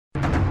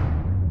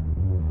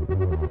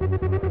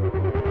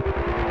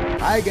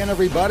Hi again,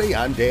 everybody.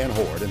 I'm Dan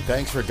Hoard, and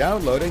thanks for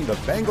downloading the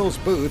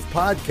Bengals Booth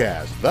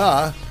podcast.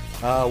 The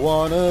I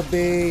Wanna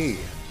Be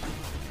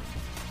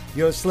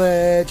Your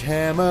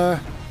Sledgehammer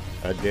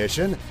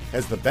edition,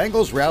 as the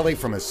Bengals rally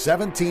from a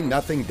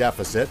 17-0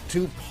 deficit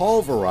to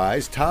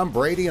pulverize Tom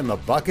Brady and the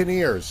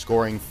Buccaneers,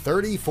 scoring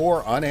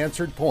 34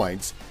 unanswered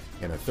points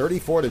in a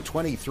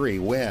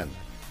 34-23 win.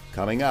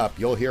 Coming up,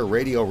 you'll hear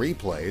radio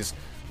replays,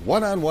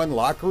 one-on-one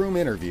locker room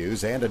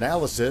interviews, and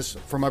analysis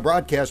from my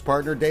broadcast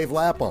partner Dave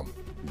Lapham.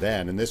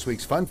 Then, in this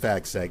week's Fun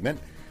Fact segment,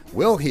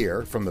 we'll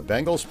hear from the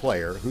Bengals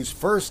player whose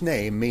first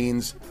name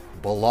means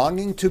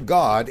belonging to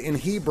God in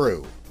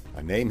Hebrew,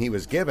 a name he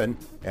was given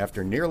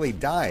after nearly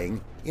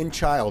dying in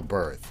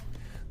childbirth.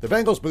 The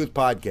Bengals Booth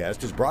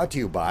podcast is brought to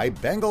you by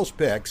Bengals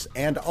Picks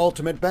and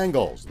Ultimate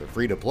Bengals. They're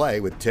free to play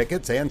with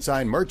tickets and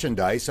signed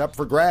merchandise up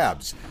for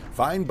grabs.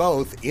 Find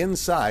both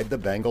inside the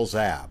Bengals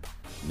app.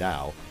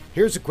 Now,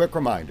 here's a quick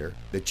reminder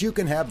that you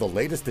can have the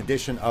latest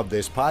edition of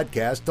this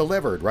podcast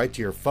delivered right to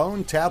your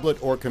phone,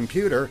 tablet, or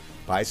computer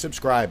by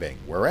subscribing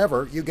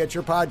wherever you get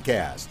your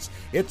podcasts.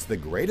 It's the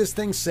greatest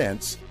thing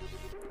since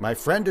my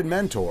friend and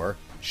mentor,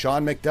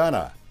 Sean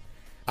McDonough.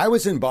 I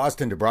was in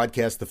Boston to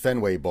broadcast the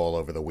Fenway Bowl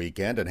over the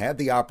weekend and had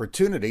the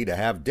opportunity to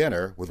have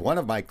dinner with one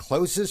of my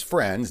closest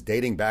friends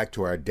dating back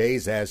to our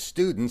days as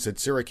students at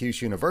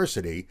Syracuse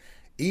University,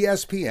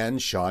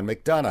 ESPN's Sean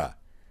McDonough.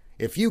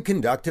 If you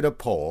conducted a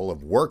poll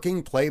of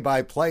working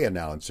play-by-play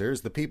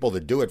announcers, the people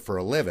that do it for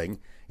a living,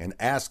 and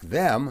asked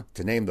them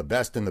to name the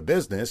best in the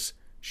business,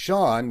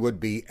 Sean would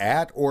be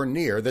at or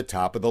near the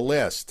top of the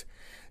list.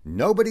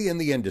 Nobody in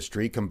the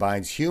industry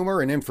combines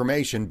humor and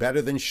information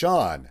better than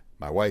Sean.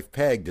 My wife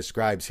Peg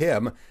describes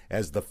him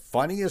as the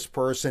funniest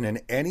person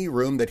in any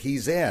room that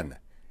he's in,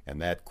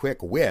 and that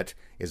quick wit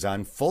is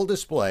on full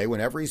display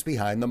whenever he's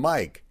behind the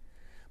mic.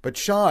 But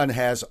Sean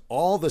has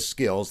all the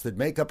skills that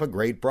make up a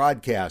great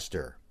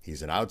broadcaster.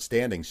 He's an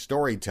outstanding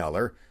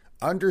storyteller,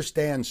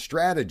 understands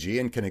strategy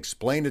and can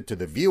explain it to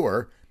the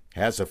viewer,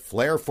 has a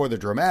flair for the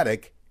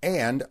dramatic,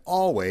 and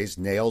always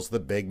nails the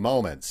big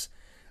moments.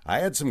 I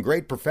had some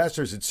great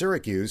professors at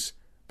Syracuse,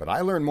 but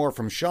I learned more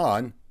from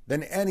Sean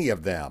than any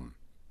of them.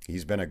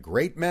 He's been a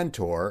great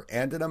mentor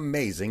and an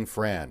amazing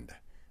friend.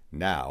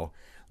 Now,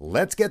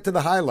 let's get to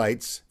the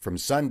highlights from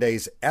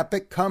Sunday's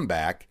epic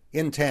comeback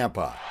in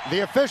Tampa. The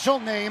official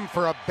name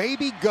for a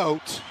baby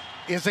goat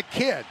is a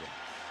kid.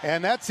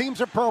 And that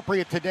seems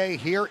appropriate today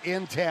here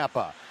in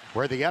Tampa,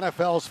 where the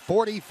NFL's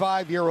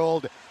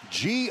 45-year-old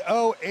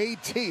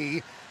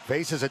GOAT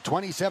faces a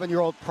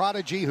 27-year-old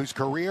prodigy whose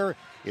career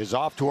is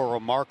off to a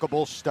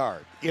remarkable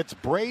start. It's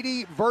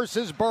Brady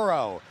versus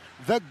Burrow,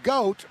 the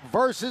GOAT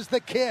versus the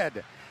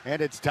kid.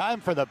 And it's time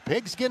for the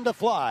pigskin to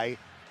fly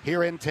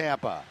here in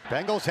Tampa.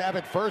 Bengals have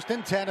it 1st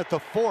and 10 at the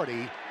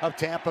 40 of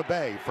Tampa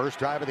Bay. First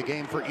drive of the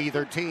game for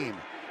either team.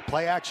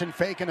 Play action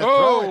fake and a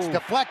throw. It's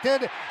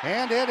deflected,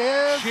 and it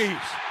is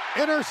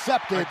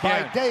intercepted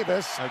by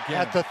Davis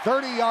at the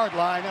 30-yard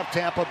line of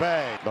Tampa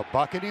Bay. The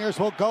Buccaneers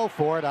will go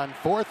for it on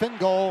 4th and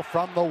goal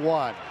from the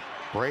 1.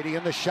 Brady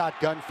in the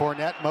shotgun.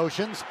 Fournette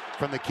motions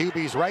from the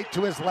QB's right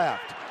to his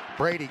left.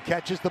 Brady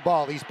catches the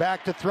ball. He's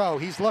back to throw.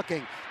 He's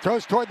looking.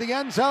 Throws toward the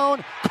end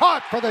zone.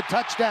 Caught for the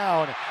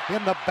touchdown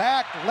in the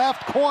back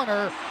left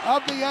corner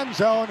of the end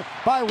zone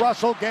by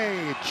Russell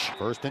Gage.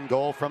 1st and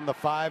goal from the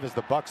 5 as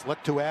the Bucs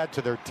look to add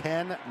to their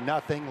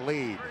 10-0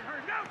 lead.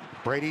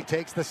 Brady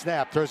takes the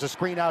snap. Throws a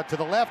screen out to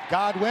the left.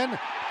 Godwin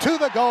to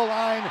the goal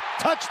line.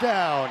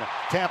 Touchdown,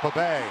 Tampa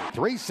Bay.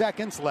 3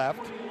 seconds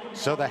left,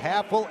 so the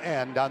half will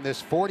end on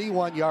this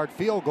 41-yard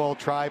field goal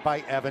try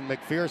by Evan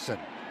McPherson.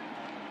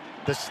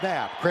 The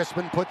snap,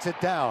 Crispin puts it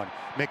down.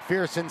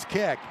 McPherson's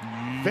kick,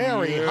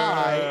 very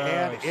high,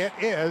 and it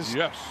is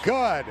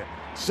good.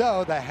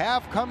 So the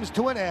half comes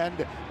to an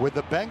end with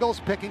the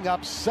Bengals picking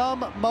up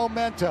some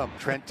momentum.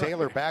 Trent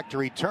Taylor back to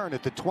return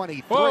at the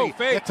 23. Whoa,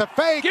 it's a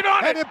fake,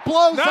 and it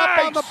blows up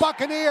on the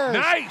Buccaneers.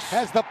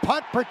 As the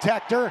punt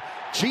protector,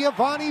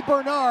 Giovanni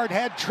Bernard,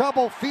 had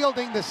trouble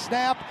fielding the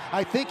snap.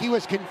 I think he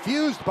was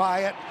confused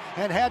by it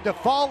and had to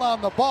fall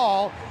on the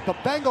ball. The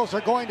Bengals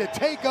are going to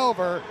take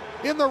over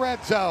in the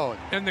red zone.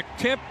 And the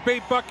Tampa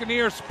Bay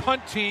Buccaneers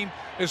punt team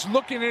is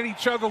looking at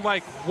each other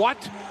like,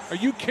 what? Are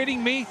you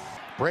kidding me?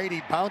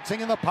 Brady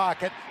bouncing in the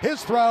pocket.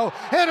 His throw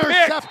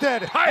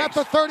intercepted at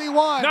the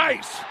 31.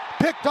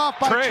 Picked off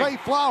by Trey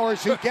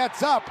Flowers, who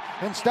gets up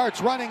and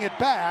starts running it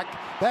back.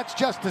 That's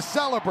just to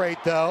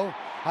celebrate, though.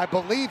 I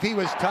believe he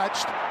was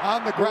touched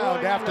on the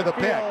ground after the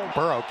pick.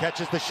 Burrow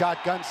catches the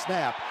shotgun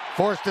snap.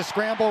 Forced to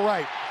scramble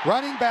right.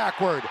 Running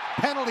backward.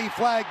 Penalty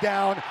flag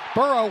down.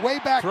 Burrow way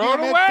back near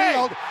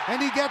midfield.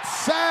 And he gets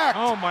sacked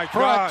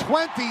for a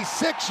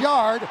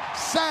 26-yard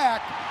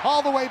sack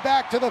all the way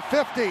back to the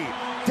 50.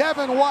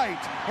 Devin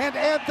White and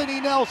Anthony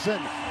Nelson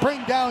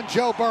bring down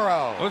Joe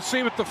Burrow. Let's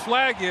see what the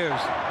flag is.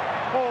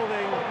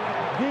 Holding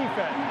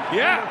defense.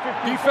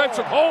 Yeah,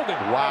 defensive holding.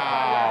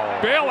 Wow.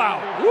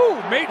 Bailout.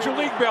 Woo, major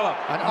league bailout.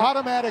 An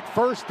automatic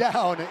first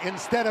down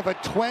instead of a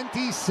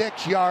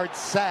 26-yard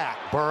sack.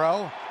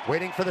 Burrow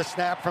waiting for the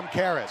snap from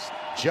Karras.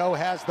 Joe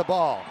has the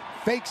ball.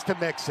 Fakes to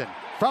Mixon.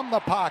 from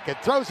the pocket,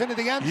 throws into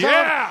the end zone.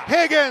 Yeah!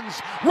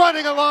 Higgins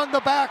running along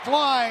the back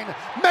line,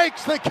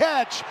 makes the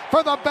catch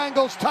for the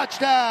Bengals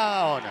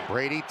touchdown.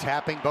 Brady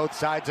tapping both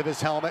sides of his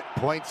helmet,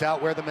 points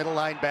out where the middle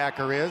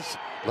linebacker is.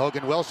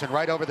 Logan Wilson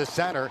right over the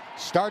center,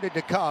 started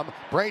to come.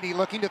 Brady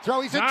looking to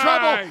throw, he's in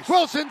trouble.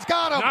 Wilson's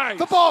got him. Nice.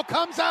 The ball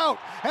comes out,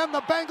 and the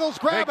Bengals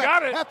grab it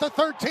at the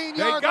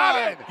 13-yard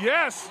line.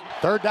 Yes.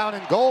 Third down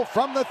and goal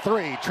from the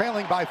 3,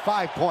 trailing by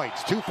 5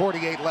 points.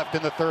 2:48 left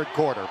in the third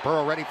quarter.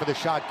 Burrow ready for the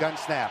shotgun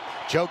snap.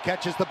 Joe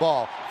catches the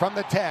ball from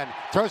the 10,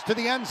 throws to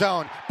the end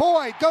zone.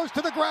 Boyd goes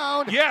to the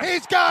ground. Yes.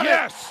 He's got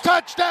it.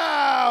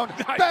 Touchdown.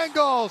 Nice.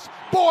 Bengals.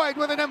 Boyd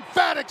with an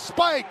emphatic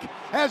spike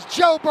as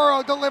Joe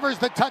Burrow delivers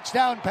the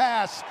touchdown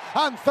pass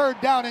on third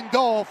down and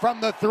goal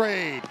from the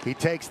 3. He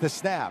takes the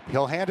snap.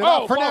 He'll hand it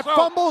off. Fournette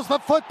fumbles the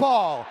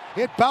football.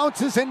 It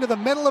bounces into the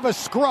middle of a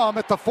scrum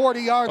at the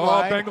 40-yard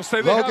line. Bengals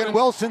say they have Logan it.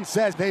 Wilson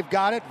says they've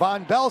got it.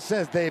 Von Bell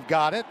says they've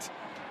got it.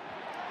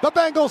 The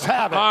Bengals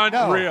have it.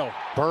 Unreal. No.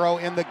 Burrow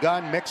in the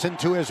gun, Mixon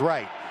to his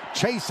right.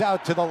 Chase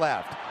out to the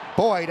left.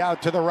 Boyd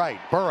out to the right.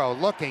 Burrow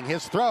looking,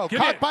 his throw.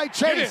 Caught by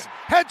Chase.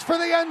 Heads for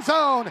the end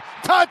zone.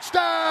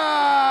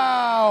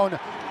 Touchdown!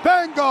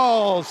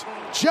 Bengals!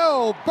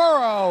 Joe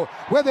Burrow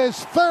with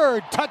his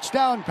third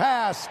touchdown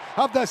pass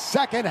of the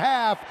second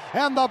half.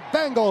 And the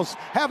Bengals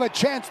have a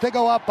chance to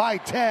go up by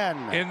 10.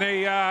 And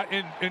they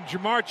and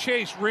Jamar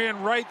Chase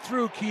ran right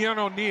through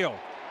Keanu Neal.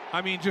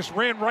 I mean, just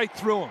ran right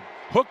through him.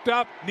 Hooked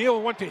up,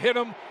 Neal went to hit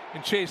him,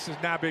 and Chase says,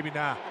 nah, baby,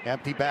 nah.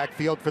 Empty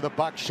backfield for the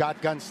Bucs,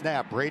 shotgun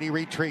snap. Brady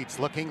retreats,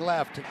 looking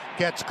left,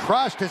 gets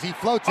crushed as he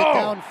floats it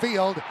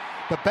downfield.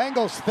 The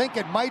Bengals think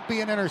it might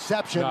be an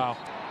interception. No,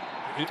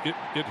 it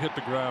hit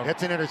the ground.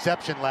 It's an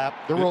interception, Lap.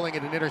 They're ruling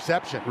it an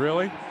interception.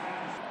 Really?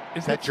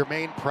 Is that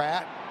Jermaine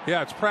Pratt?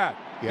 Yeah, it's Pratt.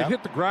 Yep. It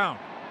hit the ground.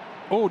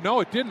 Oh,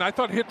 no, it didn't. I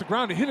thought it hit the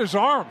ground. It hit his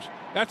arms.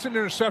 That's an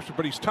interception,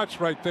 but he's touched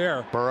right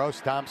there. Burrow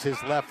stomps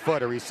his left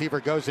foot. A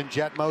receiver goes in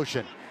jet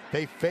motion.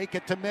 They fake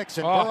it to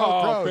Mixon.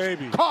 Burrow throws.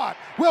 Baby. Caught.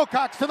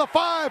 Wilcox to the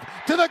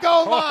 5, to the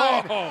goal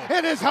line.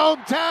 In his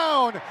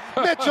hometown,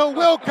 Mitchell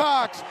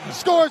Wilcox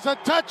scores a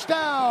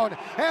touchdown.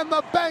 And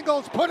the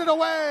Bengals put it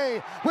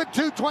away with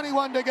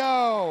 2:21 to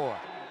go.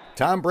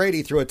 Tom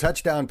Brady threw a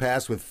touchdown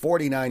pass with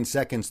 49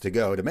 seconds to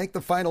go to make the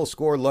final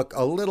score look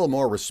a little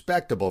more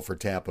respectable for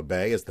Tampa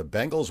Bay as the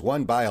Bengals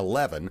won by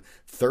 11,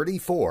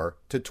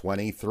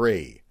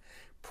 34-23.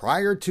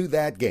 Prior to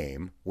that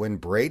game, when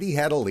Brady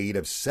had a lead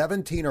of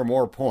 17 or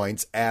more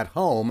points at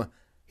home,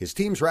 his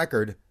team's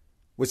record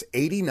was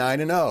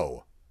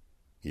 89-0.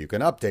 You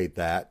can update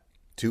that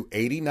to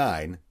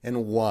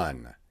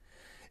 89-1.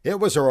 It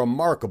was a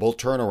remarkable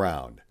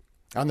turnaround.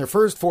 On their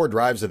first 4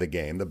 drives of the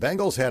game, the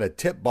Bengals had a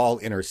tip ball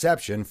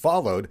interception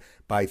followed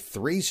by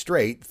 3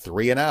 straight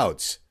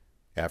 3-and-outs.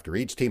 After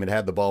each team had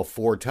had the ball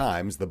 4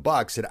 times, the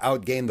Bucs had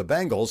outgained the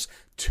Bengals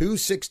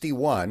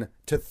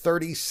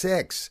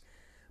 261-36.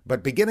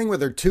 But beginning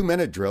with their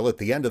 2-minute drill at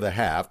the end of the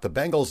half, the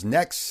Bengals'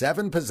 next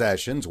 7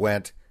 possessions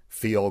went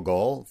field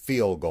goal,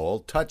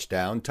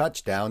 touchdown,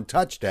 touchdown,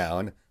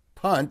 touchdown,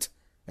 punt,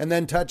 and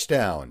then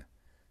touchdown.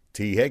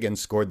 T. Higgins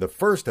scored the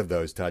first of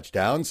those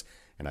touchdowns,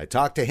 and I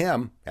talked to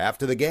him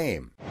after the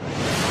game.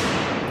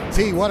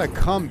 T, what a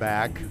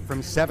comeback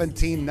from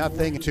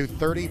 17-0 to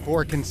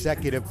 34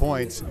 consecutive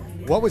points.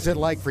 What was it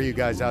like for you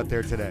guys out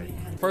there today?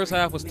 First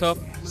half was tough,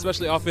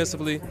 especially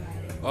offensively.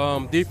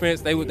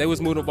 Defense, they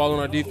was moving the ball on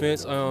our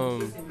defense.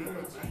 The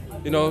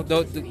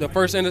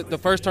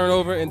first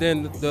turnover, and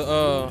then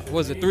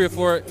the 3 or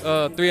 4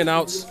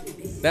 3-and-outs.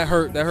 That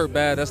hurt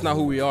bad. That's not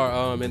who we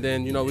are. And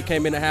then we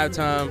came in at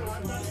halftime.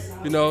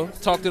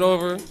 Talked it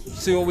over,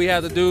 see what we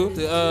had to do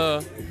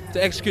to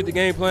execute the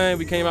game plan.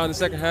 We came out in the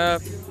second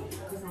half.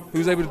 We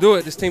was able to do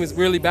it. This team is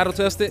really battle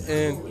tested,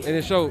 and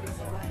it showed.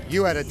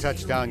 You had a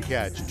touchdown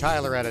catch.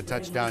 Tyler had a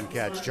touchdown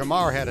catch.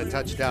 Jamar had a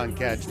touchdown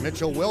catch.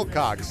 Mitchell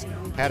Wilcox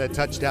had a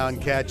touchdown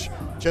catch.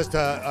 Just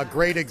a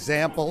great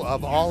example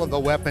of all of the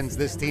weapons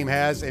this team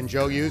has and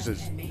Joe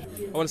uses. I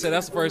want to say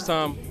that's the first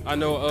time I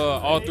know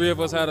all 3 of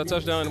us had a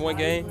touchdown in one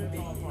game.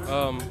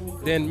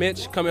 Then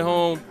Mitch coming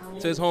home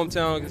to his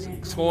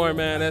hometown scoring,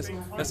 man,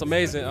 that's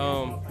amazing.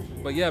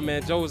 But yeah,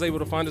 man, Joe was able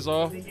to find us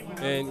all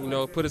and,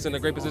 put us in a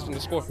great position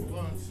to score.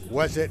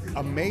 Was it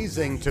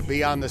amazing to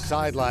be on the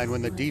sideline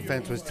when the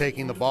defense was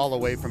taking the ball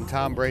away from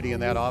Tom Brady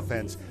and that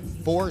offense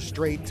 4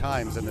 straight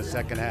times in the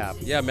second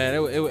half? Yeah, man,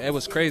 it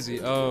was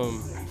crazy.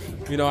 I'm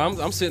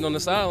sitting on the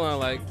sideline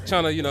like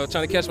trying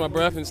to catch my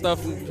breath and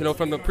stuff,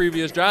 from the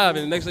previous drive,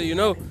 and the next thing you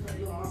know,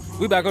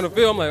 we back on the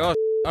field. I'm like, oh,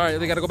 all right,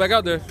 they got to go back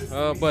out there.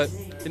 But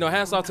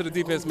hats off to the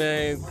defense,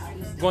 man.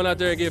 Going out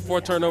there and get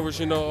 4 turnovers,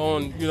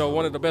 on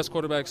one of the best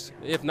quarterbacks,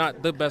 if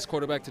not the best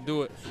quarterback to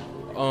do it,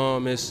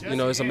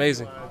 it's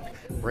amazing.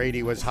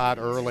 Brady was hot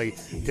early.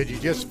 Did you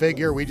just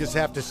figure we just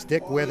have to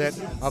stick with it?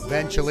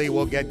 Eventually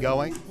we'll get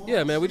going?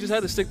 Yeah, man, we just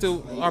had to stick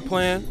to our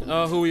plan,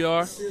 who we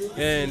are,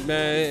 and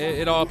man,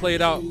 it all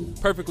played out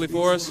perfectly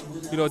for us.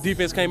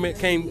 Defense came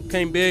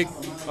big,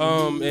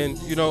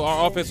 and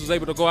our offense was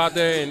able to go out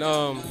there and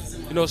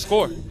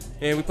score.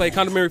 And we played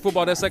complimentary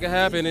football that second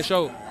half, and it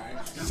showed.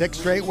 6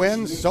 straight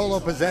wins, solo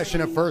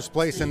possession of first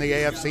place in the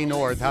AFC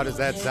North. How does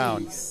that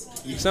sound?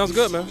 Sounds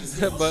good, man.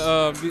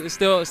 But it's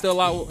still a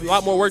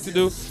lot more work to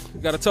do. We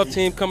got a tough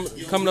team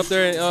coming up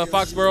there in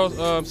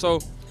Foxborough, so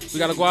we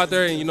got to go out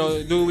there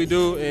and do what we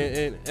do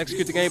and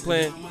execute the game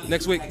plan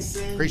next week.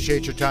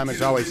 Appreciate your time as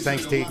always.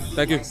 Thanks, T.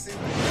 Thank you.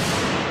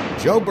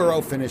 Joe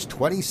Burrow finished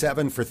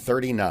 27 for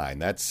 39.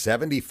 That's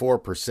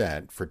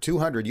 74% for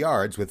 200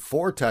 yards with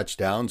 4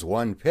 touchdowns,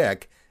 1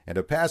 pick, and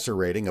a passer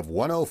rating of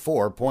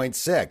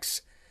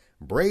 104.6.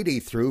 Brady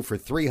threw for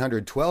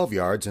 312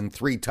 yards and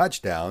 3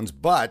 touchdowns,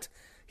 but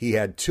he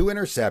had 2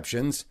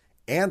 interceptions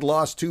and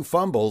lost 2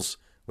 fumbles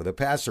with a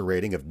passer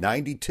rating of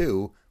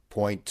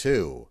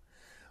 92.2.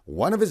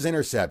 One of his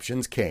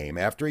interceptions came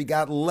after he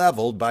got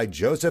leveled by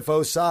Joseph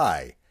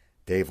Ossai.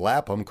 Dave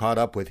Lapham caught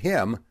up with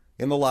him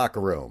in the locker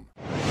room.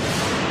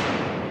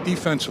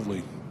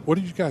 Defensively, what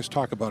did you guys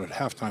talk about at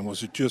halftime?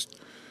 Was it just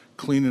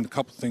cleaning a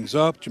couple things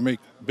up? Did you make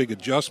big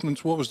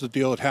adjustments? What was the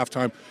deal at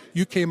halftime?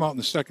 You came out in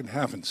the second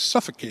half and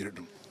suffocated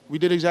them. We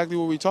did exactly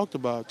what we talked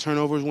about.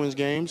 Turnovers wins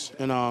games.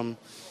 And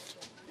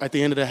at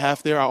the end of the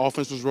half there, our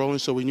offense was rolling,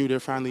 so we knew they're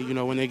finally,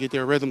 when they get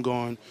their rhythm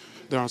going,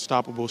 they're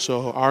unstoppable.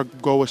 So our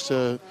goal was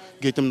to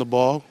get them the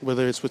ball,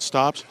 whether it's with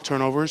stops,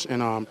 turnovers,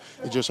 and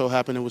it just so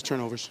happened it was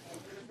turnovers.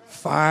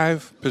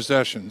 5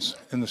 possessions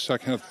in the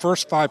second half.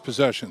 First 5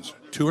 possessions,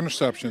 2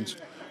 interceptions,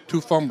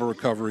 2 fumble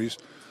recoveries.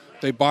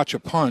 They botch a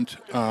punt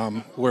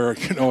where,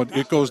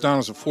 it goes down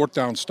as a 4th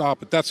down stop,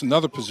 but that's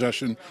another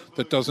possession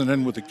that doesn't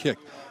end with a kick.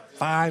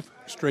 5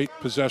 straight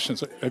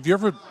possessions. Have you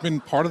ever been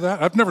part of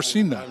that? I've never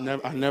seen that.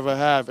 I never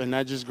have, and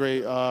that's just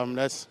great.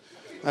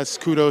 That's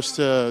kudos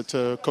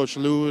to Coach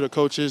Lou, the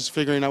coaches,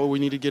 figuring out what we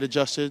need to get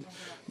adjusted.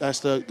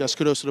 That's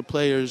kudos to the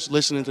players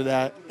listening to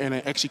that and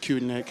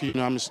executing it. You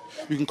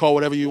can call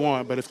whatever you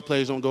want, but if the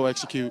players don't go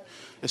execute,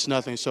 it's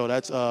nothing. So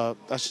that's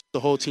the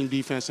whole team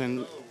defense,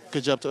 and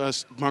good job to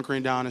us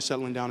bunkering down and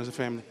settling down as a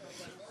family.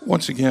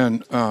 Once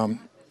again,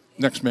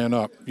 next man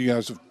up. You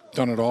guys have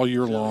done it all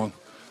year long.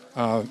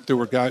 There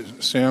were guys.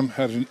 Sam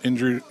had an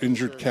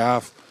injured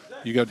calf.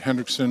 You got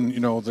Hendrickson,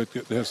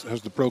 that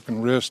has the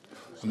broken wrist.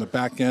 On the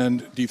back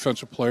end,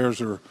 defensive players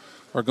are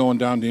going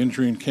down to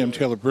injury, and Cam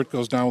Taylor-Britt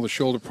goes down with a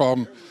shoulder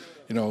problem.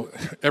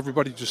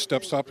 Everybody just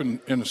steps up and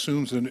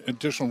assumes an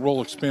additional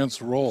role, expands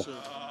the role.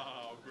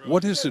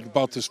 What is it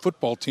about this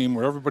football team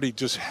where everybody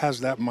just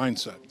has that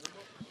mindset?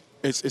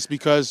 It's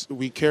because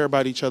we care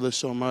about each other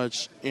so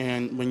much,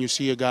 and when you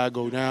see a guy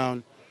go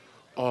down,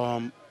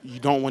 you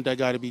don't want that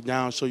guy to be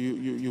down, so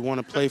you want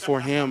to play for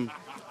him.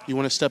 You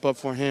want to step up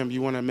for him.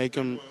 You want to make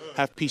him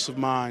have peace of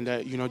mind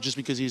that, just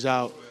because he's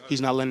out,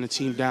 he's not letting the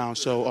team down.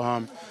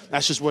 So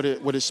that's just what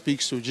it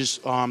speaks to,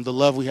 just the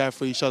love we have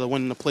for each other,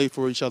 wanting to play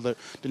for each other.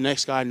 The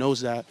next guy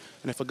knows that.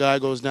 And if a guy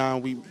goes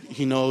down,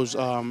 he knows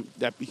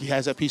that he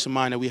has that peace of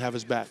mind that we have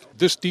his back.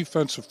 This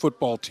defensive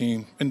football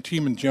team and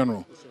team in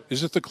general,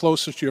 is it the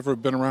closest you've ever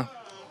been around?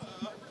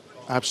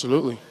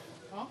 Absolutely.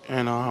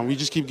 And we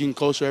just keep getting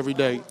closer every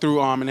day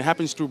through, and it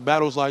happens through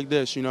battles like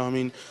this.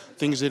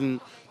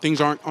 Things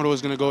aren't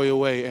always going to go your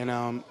way, and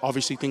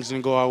obviously things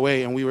didn't go our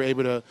way, and we were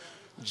able to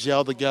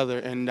gel together,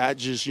 and that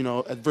just,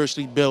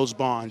 adversity builds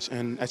bonds,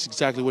 and that's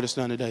exactly what it's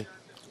done today.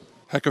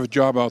 Heck of a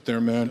job out there,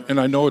 man. And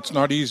I know it's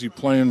not easy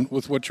playing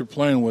with what you're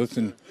playing with,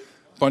 and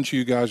a bunch of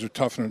you guys are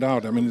toughing it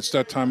out. I mean, it's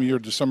that time of year,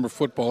 December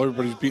football.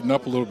 Everybody's beating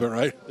up a little bit,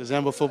 right?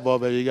 December football,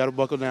 baby. You got to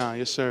buckle down.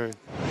 Yes, sir.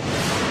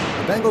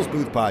 The Bengals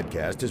Booth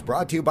Podcast is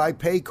brought to you by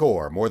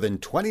Paycor. More than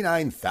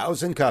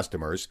 29,000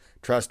 customers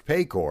trust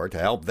Paycor to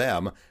help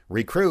them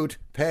recruit,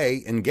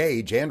 pay,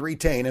 engage, and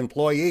retain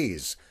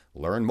employees.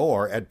 Learn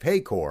more at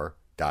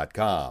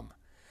Paycor.com.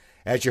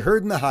 As you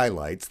heard in the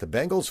highlights, the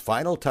Bengals'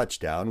 final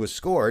touchdown was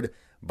scored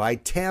by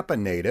Tampa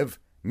native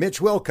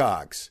Mitch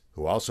Wilcox,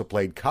 who also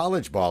played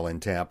college ball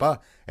in Tampa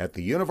at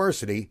the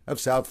University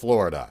of South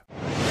Florida.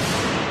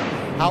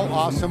 How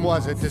awesome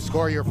was it to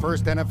score your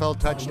first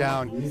NFL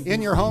touchdown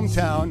in your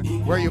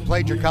hometown where you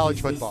played your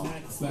college football?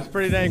 It's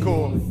pretty dang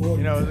cool.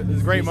 It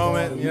was a great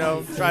moment.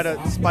 Try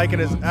to spike it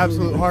as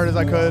absolute hard as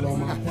I could.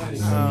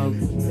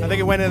 I think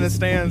it went in the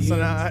stands,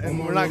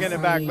 and we're not getting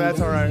it back, but that's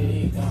all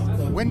right.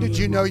 When did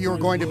you know you were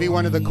going to be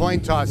one of the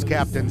coin toss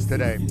captains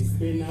today?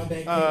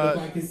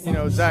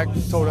 Zach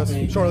told us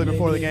shortly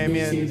before the game, me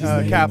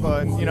and Kappa,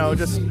 and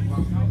just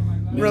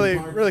really,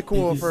 really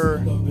cool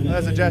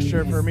as a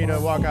gesture for me to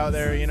walk out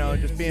there,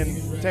 just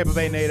being Tampa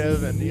Bay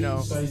native, and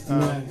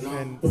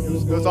and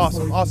it was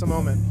awesome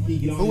moment.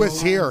 Who was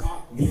here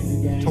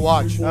to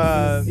watch?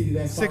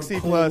 60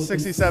 plus,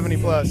 60, 70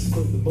 plus.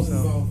 So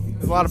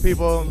there's a lot of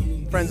people,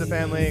 friends and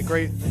family,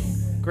 great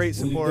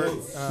support.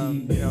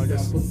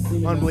 Just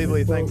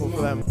unbelievably thankful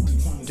for them.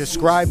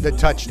 Describe the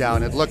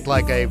touchdown. It looked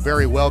like a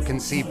very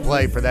well-conceived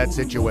play for that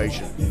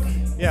situation.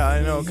 Yeah,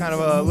 I know, kind of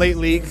a late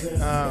leak.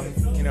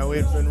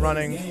 We've been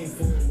running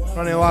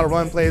a lot of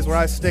run plays where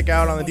I stick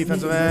out on the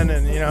defensive end,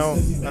 and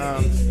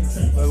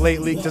a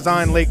late leak,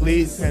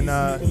 and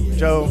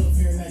Joe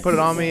put it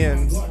on me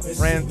and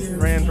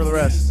ran for the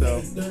rest. So,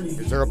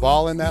 is there a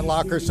ball in that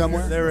locker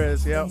somewhere? There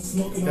is, yep,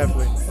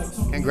 definitely.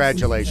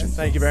 Congratulations.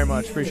 Thank you very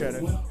much. Appreciate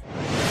it.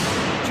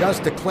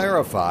 Just to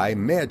clarify,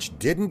 Mitch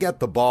didn't get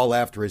the ball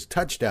after his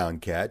touchdown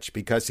catch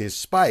because his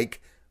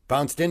spike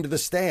bounced into the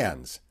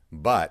stands,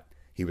 but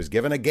he was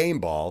given a game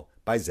ball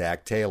by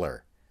Zach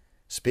Taylor.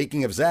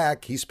 Speaking of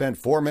Zach, he spent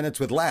 4 minutes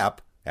with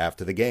Lapp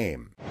after the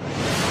game.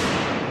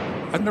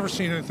 I've never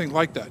seen anything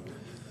like that.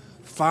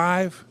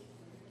 5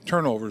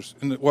 turnovers,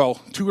 2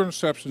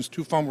 interceptions,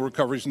 2 fumble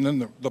recoveries, and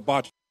then the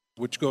botch,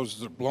 which goes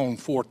as a blown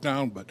 4th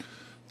down, but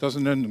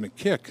doesn't end in a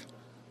kick.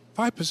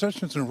 5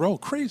 possessions in a row,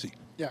 crazy.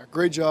 Yeah,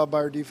 great job by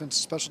our defense,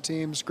 special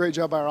teams. Great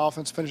job by our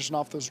offense finishing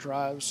off those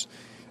drives.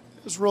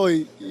 It was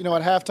really,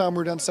 at halftime we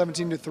were down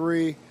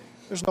 17-3.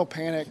 There's no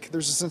panic.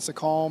 There's a sense of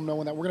calm,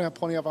 knowing that we're going to have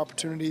plenty of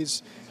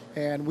opportunities.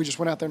 And we just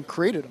went out there and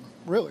created them,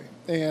 really.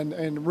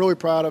 And really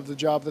proud of the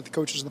job that the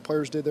coaches and the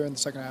players did there in the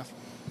second half.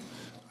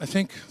 I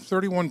think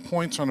 31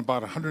 points on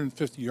about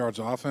 150 yards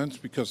offense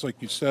because,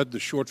 like you said, the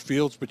short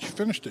fields, but you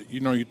finished it.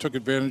 You took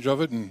advantage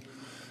of it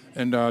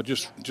and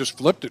just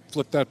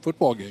flipped that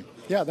football game.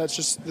 Yeah, that's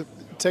just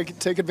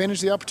take advantage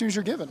of the opportunities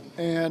you're given.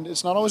 And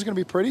it's not always going to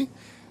be pretty.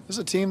 This is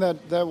a team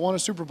that won a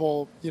Super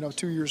Bowl,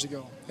 2 years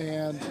ago.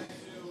 And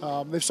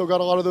they've still got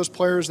a lot of those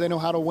players. They know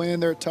how to win.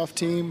 They're a tough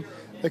team.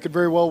 They could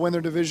very well win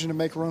their division and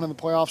make a run in the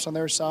playoffs on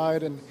their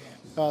side. And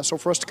so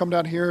for us to come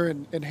down here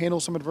and handle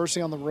some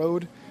adversity on the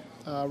road,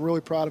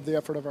 really proud of the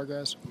effort of our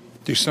guys.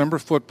 December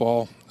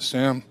football,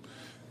 Sam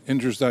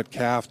injures that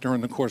calf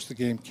during the course of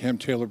the game. Cam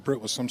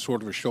Taylor-Britt with some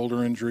sort of a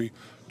shoulder injury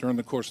during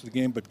the course of the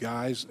game. But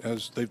guys,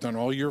 as they've done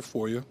all year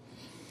for you,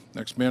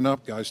 next man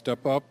up, guys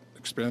step up,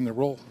 expand their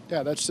role.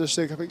 Yeah, that's just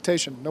the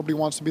expectation. Nobody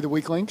wants to be the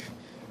weak link.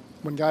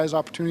 When guys'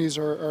 opportunities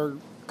are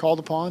called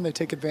upon, they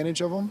take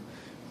advantage of them.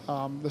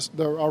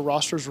 Our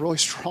roster is really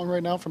strong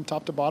right now from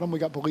top to bottom. We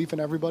got belief in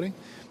everybody.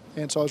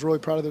 And so I was really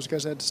proud of those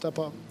guys that had to step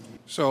up.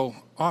 So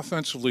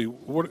offensively,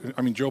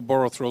 Joe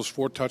Burrow throws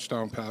 4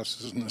 touchdown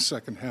passes in the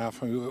second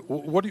half.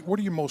 What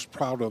are you most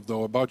proud of,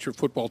 though, about your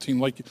football team?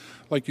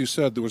 Like you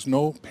said, there was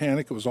no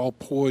panic. It was all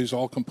poise,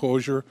 all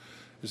composure.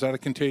 Is that a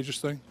contagious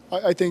thing?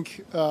 I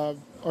think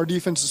our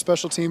defense and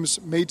special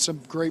teams made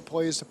some great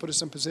plays to put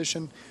us in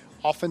position.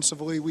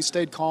 Offensively, we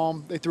stayed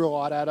calm. They threw a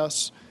lot at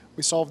us.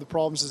 We solved the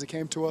problems as they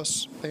came to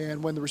us.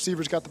 And when the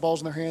receivers got the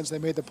balls in their hands, they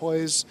made the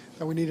plays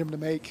that we needed them to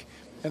make.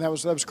 And that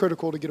was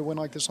critical to get a win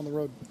like this on the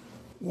road.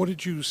 What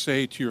did you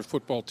say to your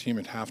football team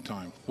at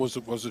halftime? Was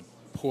it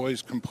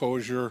poise,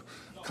 composure,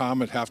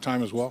 calm at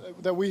halftime as well?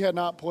 That we had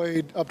not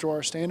played up to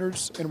our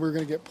standards, and we were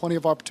going to get plenty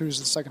of opportunities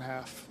in the second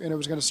half. And it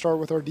was going to start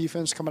with our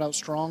defense coming out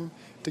strong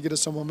to get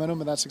us some momentum,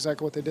 and that's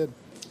exactly what they did.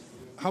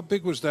 How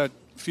big was that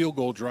field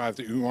goal drive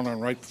that you went on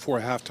right before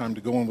halftime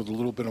to go in with a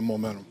little bit of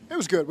momentum? It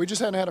was good. We just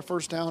hadn't had a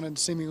first down in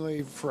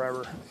seemingly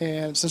forever,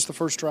 and since the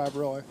first drive,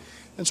 really.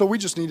 And so we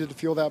just needed to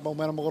feel that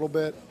momentum a little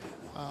bit.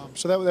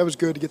 So that was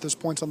good to get those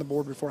points on the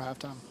board before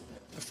halftime.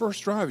 The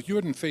first drive, you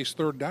hadn't faced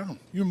third down.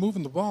 You were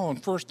moving the ball on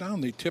first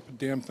down. They tip a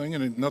damn thing,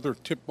 and another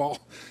tip ball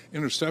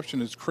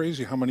interception. It's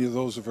crazy how many of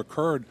those have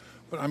occurred.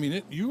 But,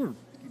 you were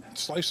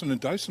slicing and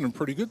dicing them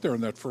pretty good there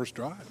in that first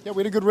drive. Yeah,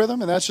 we had a good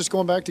rhythm, and that's just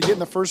going back to getting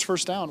the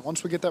first down.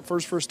 Once we get that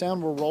first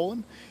down, we're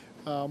rolling.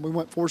 We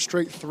went 4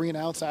 straight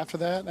 3-and-outs after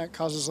that. And that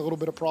causes a little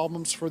bit of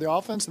problems for the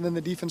offense, and then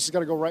the defense has got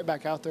to go right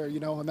back out there,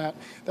 and that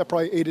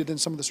probably aided in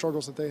some of the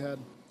struggles that they had.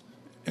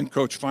 And,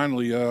 Coach,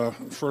 finally,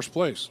 first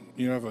place.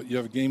 You have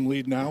a game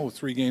lead now with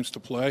 3 games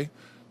to play.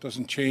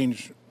 Doesn't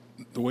change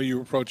the way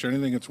you approach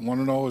anything. It's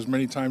 1-0 as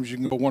many times as you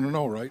can go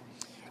 1-0, right?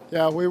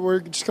 Yeah, we're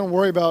just going to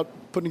worry about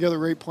putting together a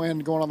great plan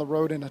going on the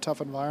road in a tough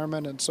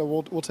environment. And so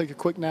we'll take a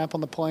quick nap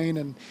on the plane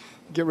and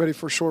get ready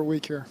for a short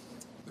week here.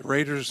 The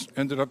Raiders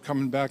ended up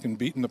coming back and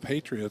beating the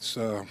Patriots.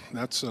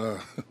 That's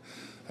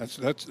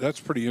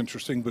pretty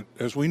interesting. But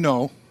as we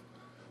know,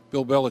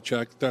 Bill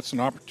Belichick, that's an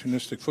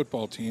opportunistic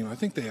football team. I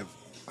think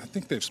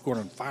they've scored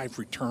on 5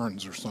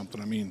 returns or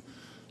something.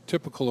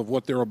 Typical of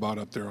what they're about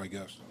up there, I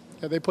guess.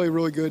 Yeah, they play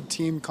really good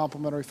team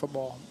complementary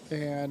football.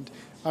 And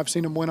I've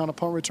seen them win on a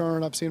punt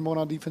return. I've seen them win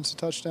on defensive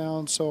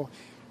touchdowns. So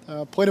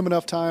played them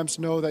enough times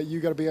to know that you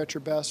got to be at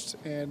your best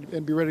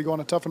and be ready to go in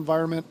a tough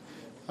environment.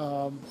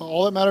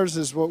 All that matters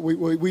is what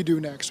we do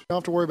next. We don't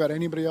have to worry about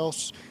anybody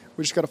else.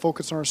 We just got to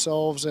focus on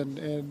ourselves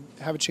and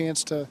have a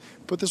chance to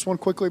put this one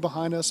quickly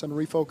behind us and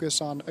refocus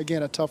on,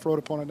 again, a tough road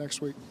opponent next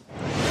week.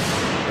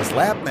 As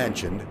Lapp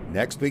mentioned,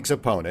 next week's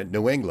opponent,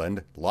 New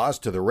England,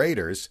 lost to the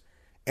Raiders,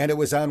 and it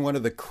was on one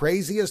of the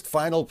craziest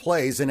final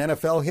plays in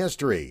NFL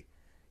history.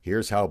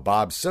 Here's how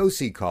Bob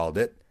Socci called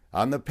it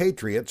on the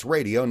Patriots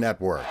Radio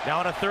Network. Now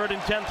on a 3rd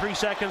and 10, 3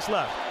 seconds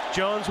left.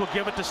 Jones will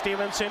give it to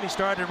Stevenson. He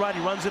started right. He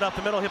runs it up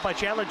the middle, hit by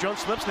Chandler.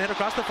 Jones slips the hit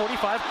across the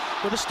 45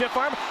 with a stiff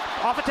arm.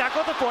 Off a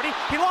tackle at the 40.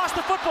 He lost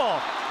the football,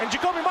 and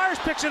Jacoby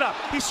Myers picks it up.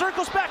 He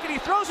circles back, and he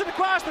throws it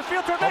across the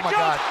field toward Mac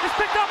Jones. It's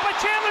picked up by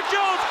Chandler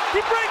Jones. He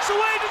breaks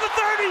away to the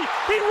 30.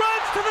 He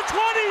runs to the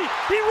 20.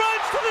 He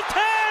runs to the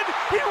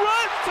 10. He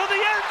runs to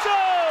the end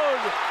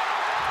zone.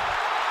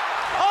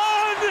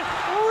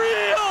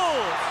 Unreal!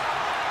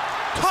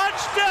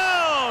 Touchdown!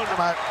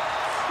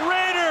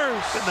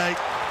 close. Good night.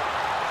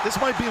 This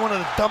might be one of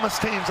the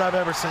dumbest teams I've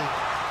ever seen.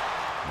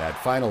 That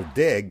final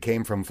dig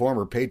came from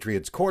former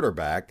Patriots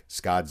quarterback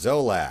Scott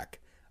Zolak.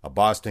 A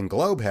Boston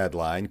Globe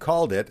headline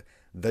called it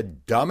the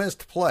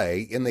dumbest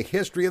play in the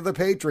history of the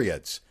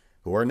Patriots,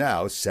 who are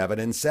now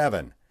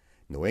 7-7.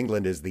 New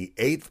England is the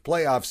 8th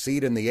playoff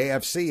seed in the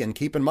AFC, and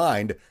keep in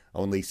mind,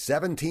 only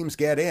 7 teams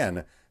get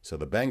in, so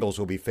the Bengals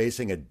will be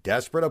facing a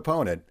desperate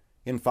opponent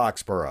in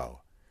Foxborough.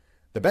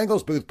 The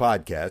Bengals Booth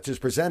Podcast is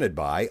presented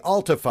by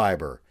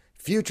AltaFiber,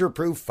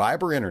 future-proof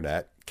fiber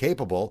internet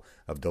capable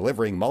of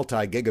delivering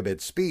multi-gigabit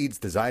speeds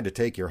designed to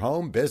take your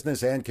home,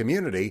 business, and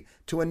community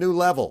to a new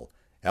level.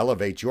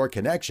 Elevate your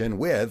connection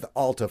with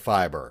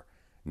AltaFiber.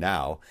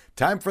 Now,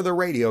 time for the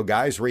Radio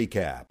Guys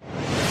recap.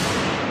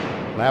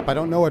 Lap, I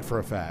don't know it for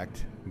a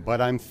fact,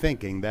 but I'm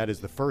thinking that is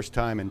the first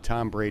time in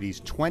Tom Brady's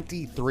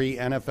 23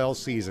 NFL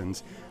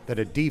seasons that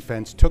a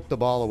defense took the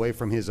ball away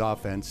from his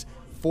offense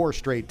 4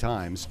 straight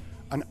times.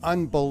 An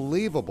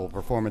unbelievable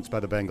performance by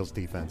the Bengals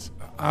defense.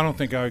 I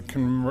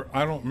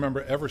don't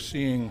remember ever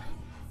seeing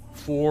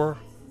 4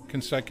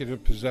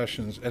 consecutive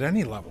possessions at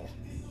any level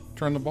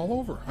turn the ball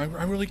over.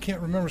 I really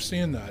can't remember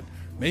seeing that.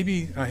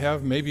 Maybe I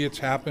have, maybe it's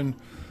happened,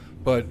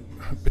 but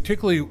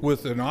particularly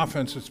with an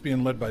offense that's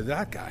being led by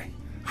that guy.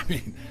 I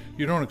mean,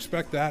 you don't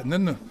expect that. And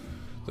then the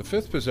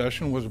 5th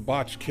possession was a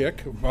botched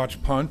kick, a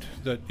botched punt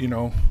that,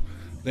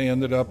 they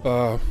ended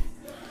up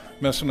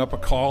messing up a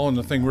call, and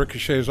the thing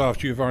ricochets off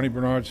Giovanni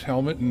Bernard's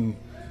helmet, and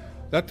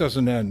that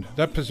doesn't end.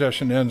 That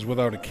possession ends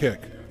without a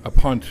kick, a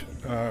punt,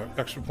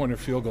 extra point or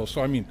field goal.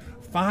 So,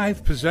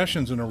 5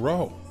 possessions in a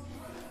row.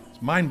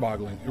 It's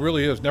mind-boggling. It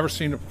really is. Never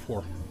seen it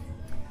before.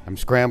 I'm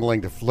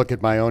scrambling to look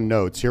at my own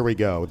notes. Here we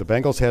go. The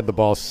Bengals had the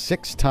ball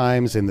 6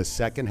 times in the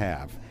second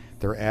half.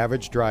 Their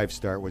average drive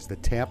start was the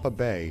Tampa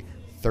Bay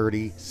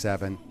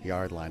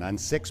 37-yard line on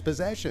 6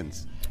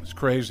 possessions. It's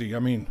crazy.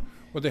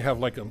 Would they have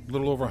like a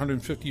little over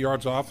 150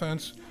 yards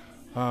offense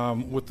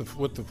with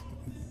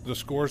the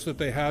scores that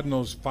they had in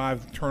those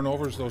 5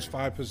 turnovers, those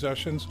 5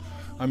 possessions?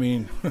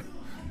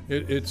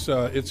 It's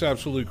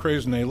absolutely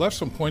crazy. And they left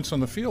some points on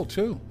the field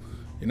too.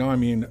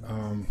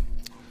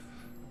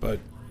 But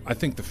I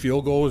think the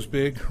field goal was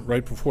big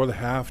right before the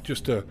half,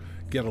 just to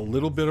get a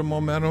little bit of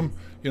momentum,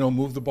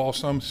 move the ball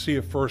some, see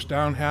a first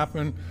down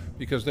happen,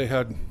 because they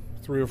had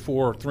 3 or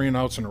 4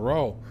 3-and-outs in a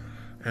row,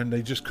 and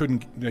they just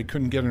couldn't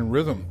get in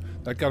rhythm.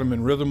 That got them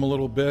in rhythm a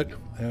little bit.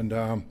 And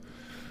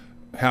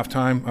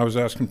halftime, I was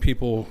asking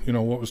people,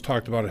 what was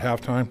talked about at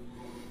halftime.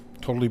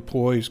 Totally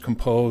poised,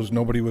 composed.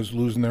 Nobody was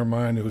losing their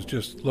mind. It was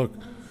just, look,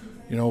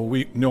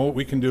 we know what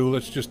we can do.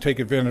 Let's just take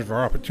advantage of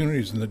our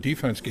opportunities. And the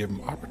defense gave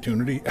them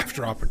opportunity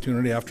after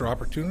opportunity after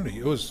opportunity.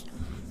 It was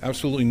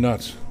absolutely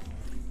nuts.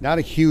 Not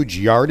a huge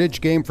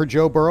yardage game for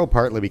Joe Burrow,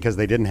 partly because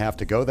they didn't have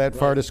to go that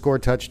far to score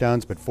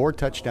touchdowns, but 4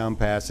 touchdown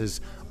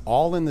passes,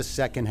 all in the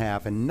second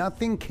half, and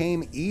nothing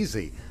came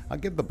easy. I'll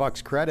give the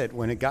Bucs credit.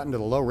 When it got into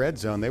the low red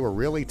zone, they were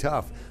really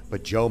tough,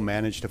 but Joe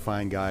managed to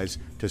find guys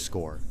to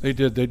score. They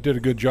did a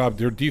good job.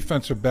 Their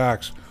defensive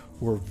backs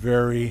were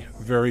very,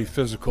 very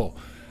physical.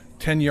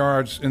 10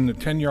 yards in the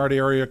 10-yard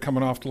area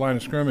coming off the line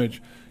of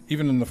scrimmage,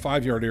 even in the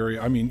 5-yard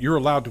area. You're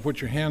allowed to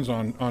put your hands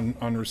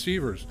on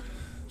receivers.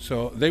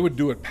 So they would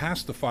do it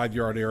past the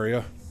 5-yard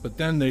area, but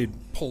then they'd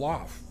pull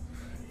off.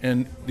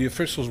 And the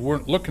officials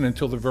weren't looking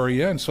until the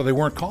very end, so they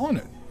weren't calling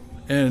it.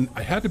 And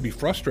it had to be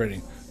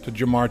frustrating to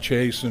Jamar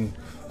Chase and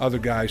other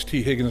guys,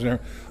 T. Higgins.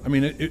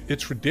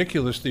 It's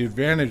ridiculous the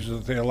advantage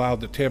that they allowed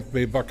the Tampa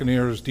Bay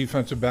Buccaneers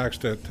defensive backs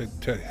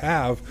to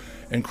have,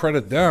 and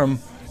credit them.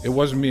 It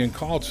wasn't being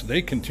called, so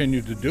they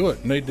continued to do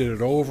it, and they did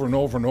it over and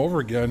over and over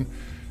again.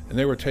 And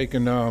they were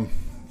taking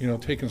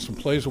some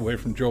plays away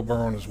from Joe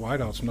Burrow and his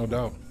wideouts, no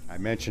doubt. I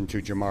mentioned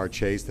to Jamar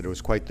Chase that it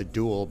was quite the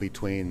duel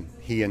between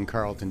he and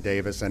Carlton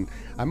Davis, and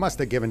I must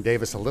have given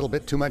Davis a little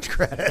bit too much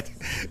credit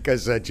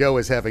because Joe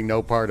is having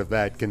no part of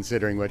that,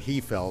 considering what he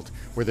felt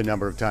were the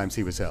number of times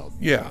he was held.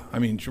 Yeah,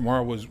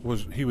 Jamar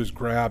was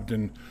grabbed,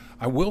 and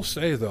I will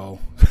say, though,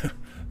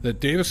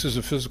 that Davis is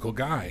a physical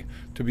guy.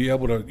 To be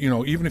able to,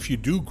 even if you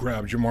do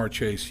grab Jamar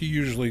Chase, he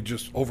usually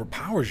just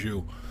overpowers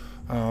you.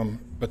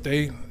 But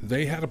they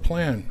had a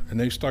plan, and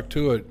they stuck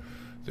to it.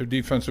 Their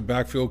defensive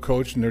backfield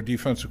coach and their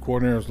defensive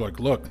coordinator was like,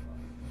 look,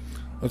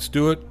 let's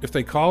do it. If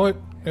they call it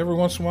every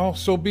once in a while,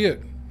 so be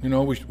it.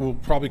 We'll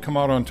probably come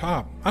out on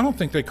top. I don't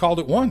think they called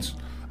it once.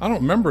 I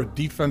don't remember a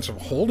defensive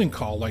holding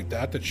call like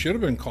that should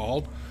have been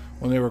called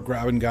when they were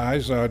grabbing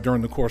guys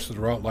during the course of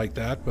the route like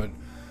that. But,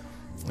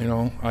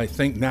 I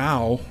think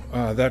now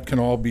that can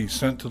all be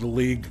sent to the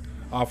league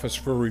office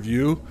for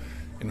review,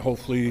 and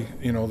hopefully,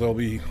 they'll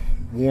be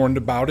warned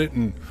about it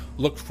and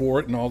look for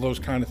it and all those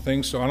kind of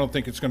things. So I don't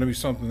think it's going to be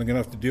something they're going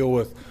to have to deal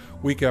with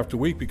week after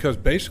week, because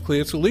basically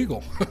it's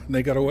illegal.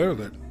 They got away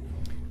with it.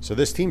 So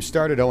this team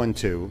started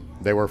 0-2.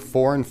 They were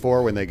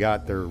 4-4 when they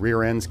got their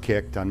rear ends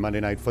kicked on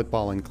Monday Night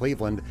Football in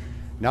Cleveland.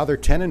 Now they're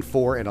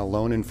 10-4 and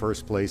alone in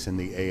first place in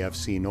the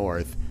AFC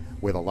North,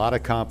 with a lot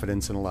of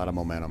confidence and a lot of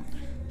momentum.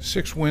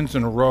 6 wins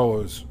in a row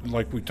is,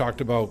 like we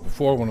talked about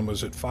before when it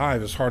was at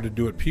 5, it's hard to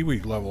do at Pee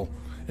Wee level.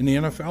 In the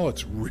NFL,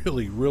 it's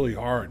really, really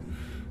hard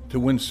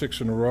to win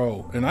 6 in a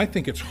row. And I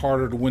think it's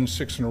harder to win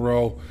 6 in a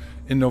row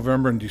in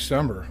November and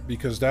December,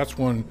 because that's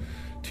when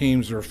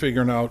teams are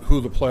figuring out who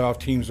the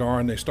playoff teams are,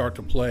 and they start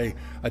to play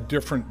a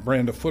different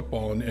brand of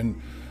football, and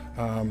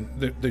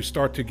they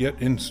start to get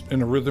in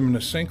a rhythm and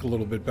a sync a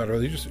little bit better.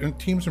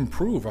 Teams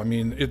improve. I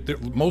mean,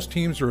 most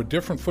teams are a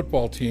different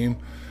football team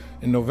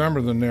in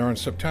November than they are in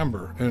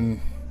September,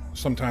 and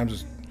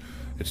sometimes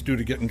it's due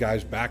to getting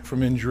guys back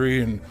from injury,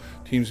 and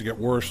teams get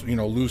worse,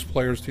 lose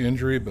players to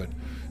injury. But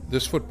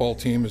this football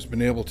team has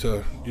been able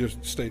to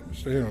just stay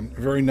on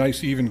a very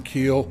nice, even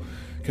keel,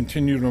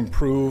 continue to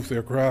improve.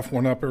 Their graph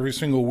went up every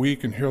single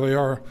week, and here they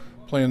are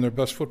playing their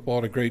best football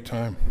at a great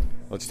time.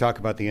 Let's talk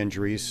about the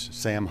injuries.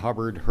 Sam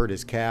Hubbard hurt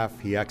his calf.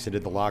 He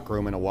exited the locker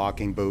room in a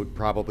walking boot,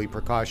 probably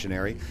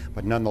precautionary,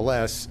 but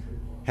nonetheless,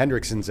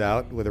 Hendrickson's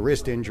out with a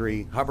wrist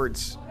injury.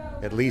 Hubbard's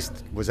at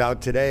least was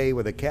out today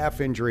with a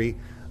calf injury.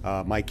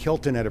 Mike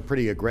Hilton had a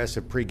pretty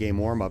aggressive pregame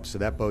warm-up, so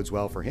that bodes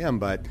well for him,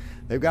 but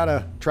they've got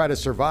to try to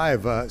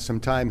survive some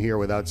time here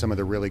without some of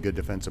the really good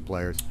defensive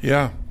players.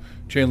 Yeah.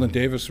 Jalen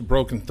Davis, a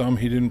broken thumb,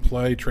 he didn't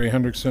play. Trey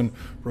Hendrickson,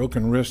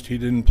 broken wrist, he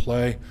didn't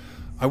play.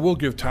 I will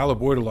give Tyler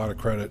Boyd a lot of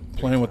credit.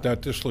 Playing with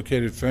that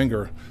dislocated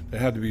finger, that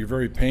had to be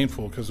very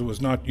painful, because it was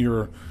not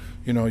your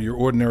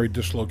ordinary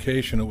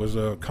dislocation. It was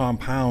a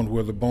compound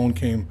where the bone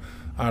came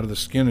out of the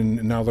skin,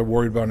 and now they're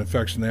worried about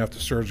infection. They have to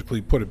surgically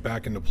put it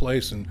back into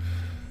place. And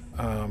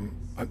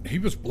he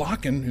was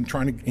blocking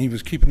and he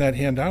was keeping that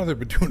hand out of there,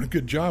 but doing a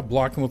good job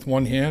blocking with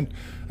one hand.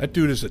 That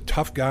dude is a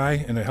tough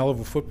guy and a hell of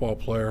a football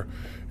player.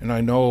 And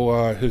I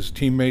know his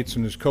teammates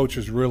and his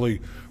coaches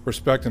really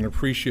respect and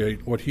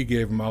appreciate what he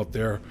gave them out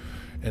there.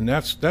 And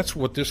that's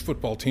what this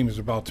football team is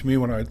about to me.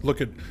 When I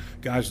look at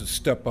guys that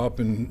step up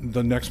and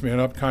the next man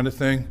up kind of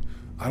thing,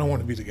 I don't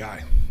want to be the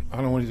guy. I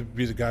don't want to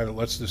be the guy that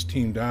lets this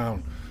team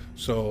down.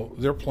 So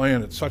they're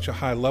playing at such a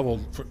high level,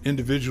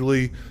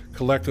 individually,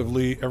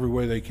 collectively, every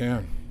way they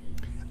can.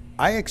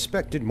 I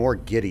expected more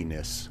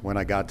giddiness when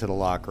I got to the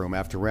locker room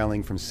after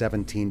rallying from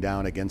 17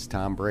 down against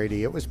Tom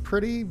Brady. It was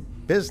pretty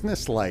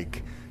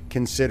businesslike,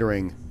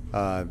 considering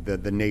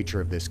the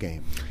nature of this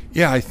game.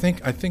 Yeah, I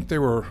think they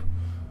were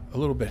a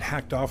little bit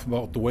hacked off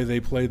about the way they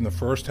played in the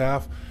first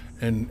half,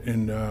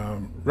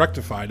 and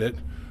rectified it.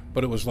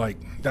 But it was like,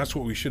 that's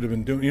what we should have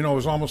been doing. It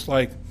was almost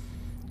like,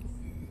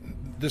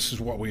 this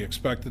is what we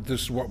expected, this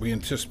is what we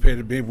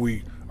anticipated. Maybe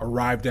we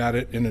arrived at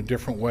it in a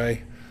different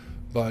way.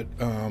 But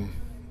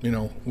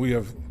we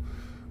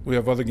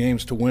have other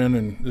games to win,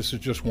 and this is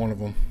just one of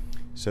them.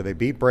 So they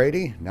beat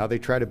Brady. Now they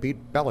try to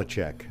beat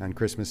Belichick on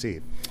Christmas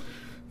Eve.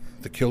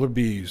 The Killer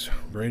Bees,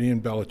 Brady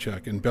and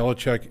Belichick. And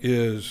Belichick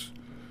is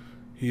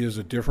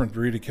a different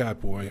breed of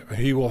cat boy.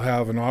 He will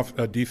have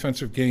a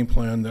defensive game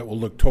plan that will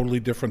look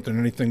totally different than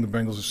anything the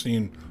Bengals have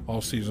seen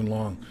all season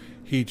long.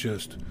 He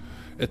just,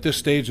 at this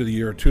stage of the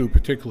year too,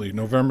 particularly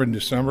November and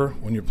December,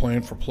 when you're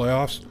playing for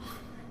playoffs,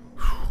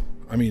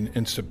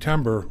 in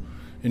September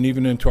and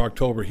even into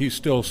October, he's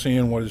still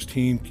seeing what his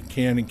team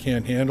can and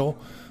can't handle.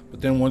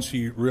 But then once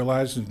he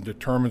realizes and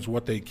determines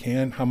what they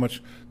can, how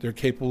much they're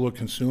capable of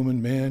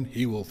consuming, man,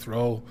 he will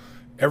throw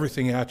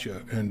everything at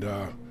you. And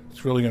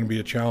it's really going to be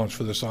a challenge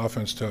for this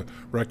offense to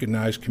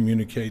recognize,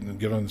 communicate, and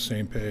get on the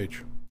same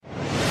page.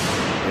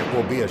 It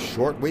will be a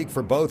short week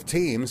for both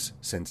teams,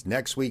 since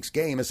next week's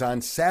game is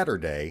on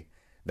Saturday.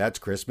 That's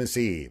Christmas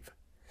Eve.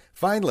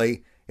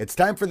 Finally, it's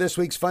time for this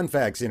week's Fun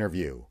Facts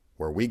interview,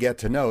 where we get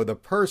to know the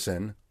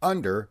person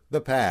under the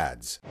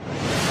pads.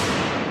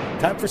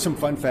 Time for some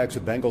fun facts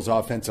with Bengals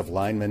offensive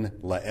lineman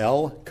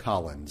La'el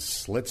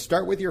Collins. Let's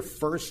start with your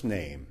first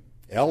name,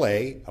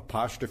 L-A''E-L.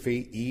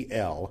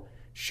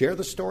 Share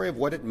the story of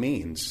what it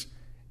means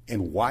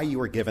and why you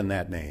were given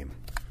that name.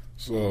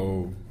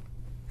 So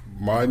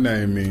my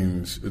name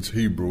it's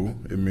Hebrew.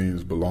 It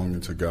means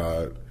belonging to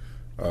God.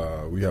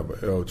 We have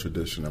an L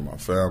tradition in my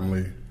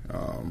family.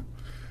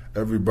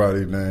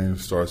 Everybody's name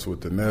starts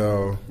with an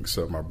L,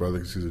 except my brother,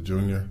 because he's a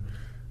junior.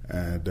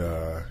 And,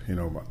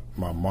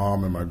 my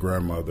mom and my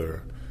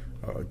grandmother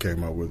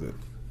came up with it.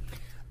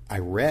 I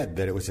read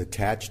that it was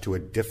attached to a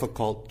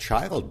difficult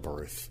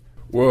childbirth.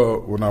 Well,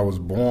 when I was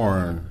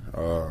born,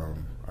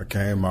 I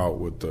came out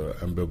with the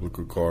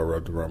umbilical cord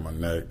wrapped around my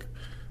neck.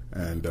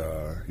 And,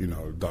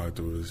 the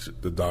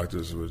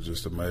doctors were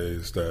just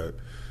amazed at,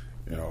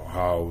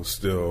 how I was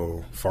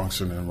still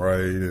functioning right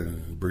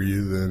and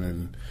breathing.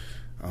 And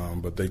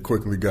but they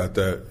quickly got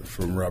that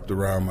from wrapped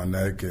around my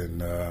neck,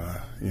 and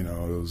it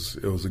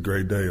was a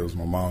great day. It was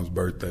my mom's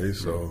birthday,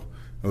 so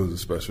it was a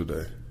special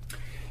day.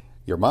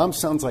 Your mom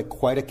sounds like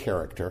quite a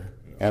character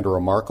and a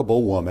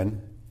remarkable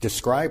woman.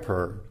 Describe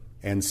her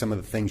and some of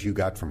the things you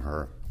got from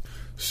her.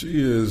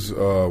 She is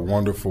a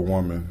wonderful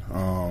woman.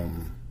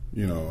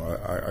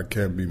 I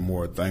can't be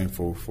more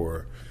thankful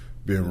for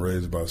being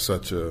raised by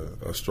such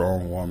a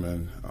strong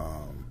woman.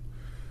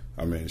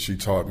 She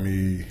taught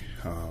me,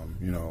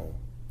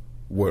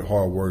 what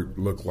hard work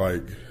looked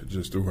like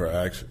just through her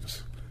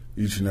actions.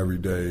 Each and every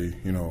day,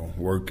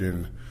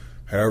 working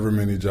however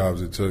many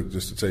jobs it took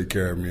just to take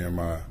care of me and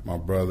my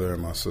brother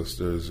and my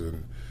sisters.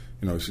 And,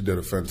 she did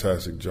a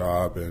fantastic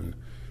job, and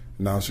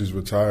now she's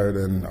retired,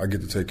 and I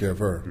get to take care of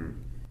her.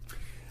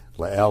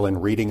 Lael, in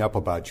reading up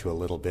about you a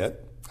little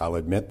bit, I'll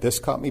admit this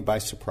caught me by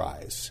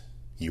surprise.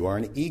 You are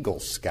an Eagle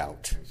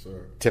Scout. Yes,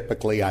 sir.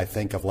 Typically, I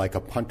think of like a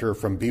punter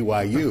from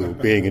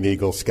BYU being an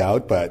Eagle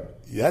Scout,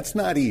 but that's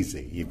not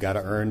easy. You've got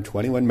to earn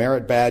 21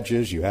 merit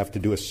badges. You have to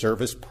do a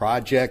service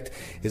project.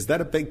 Is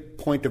that a big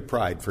point of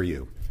pride for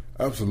you?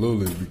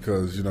 Absolutely,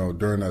 because,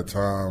 during that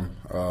time,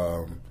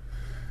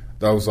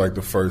 that was like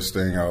the first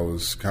thing I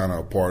was kind of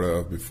a part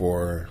of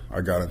before I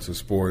got into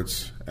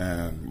sports.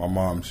 And my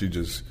mom, she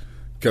just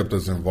kept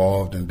us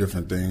involved in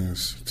different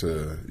things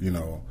to,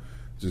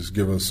 just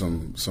give us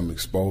some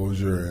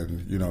exposure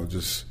and,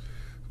 just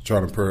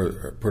trying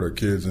to put our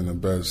kids in the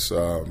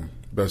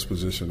best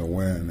position to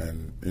win.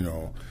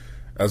 And,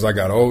 as I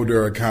got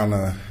older, I kind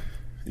of,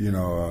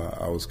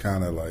 I was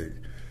kind of like,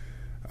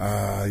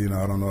 I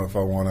don't know if I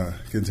want to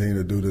continue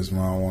to do this,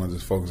 Mom. I want to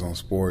just focus on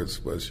sports,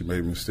 but she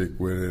made me stick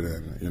with it,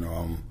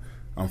 and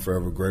I'm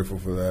forever grateful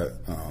for that.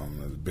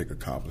 It's a big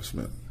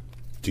accomplishment.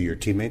 Do your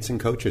teammates and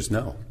coaches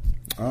know?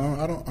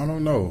 I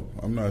don't know.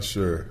 I'm not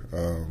sure,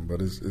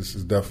 but it's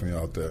definitely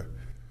out there.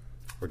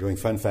 We're doing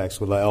fun facts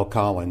with Lael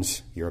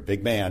Collins. You're a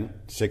big man,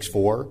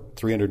 6'4",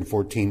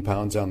 314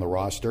 pounds on the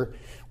roster.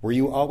 Were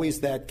you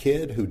always that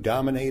kid who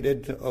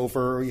dominated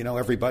over,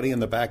 everybody in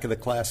the back of the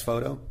class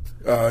photo?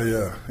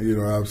 Yeah,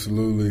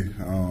 absolutely.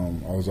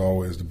 I was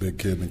always the big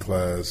kid in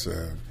class,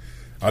 and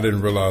I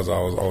didn't realize I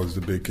was always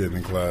the big kid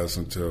in class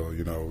until,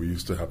 we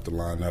used to have to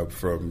line up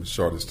from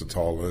shortest to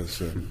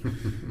tallest,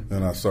 and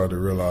then I started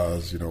to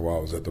realize, I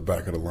was at the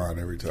back of the line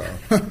every time.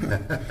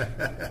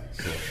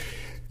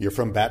 You're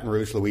from Baton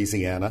Rouge,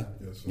 Louisiana.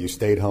 Yes, you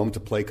stayed home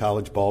to play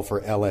college ball for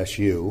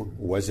LSU.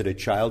 Was it a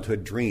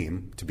childhood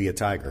dream to be a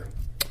Tiger?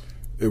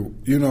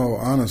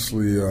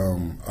 Honestly,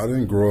 I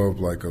didn't grow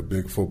up like a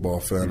big football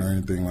fan or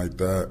anything like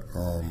that.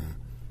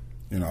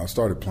 I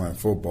started playing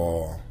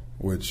football,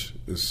 which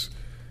is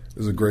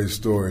a great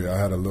story. I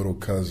had a little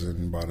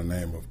cousin by the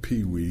name of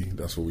Pee Wee.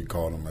 That's what we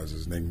called him as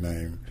his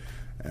nickname.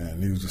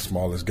 And he was the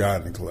smallest guy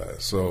in the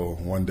class. So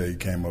one day he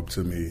came up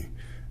to me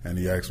and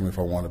he asked me if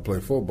I wanted to play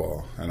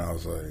football. And I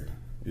was like,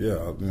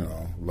 yeah,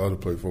 love to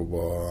play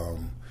football.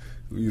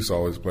 We used to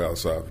always play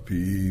outside for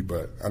PE,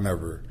 but I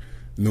never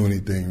knew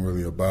anything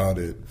really about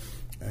it.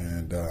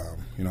 And,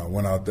 I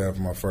went out there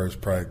for my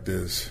first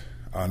practice.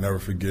 I'll never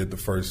forget the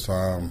first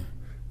time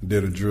I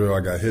did a drill, I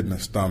got hit in the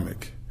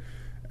stomach.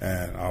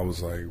 And I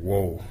was like,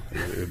 whoa,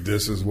 if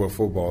this is what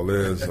football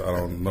is, I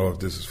don't know if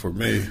this is for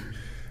me.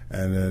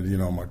 And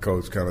then, my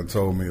coach kind of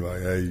told me,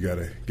 like, hey, you got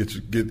to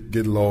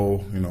get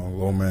low,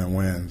 low man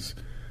wins.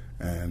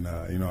 And,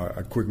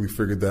 I quickly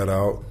figured that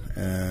out.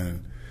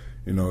 And,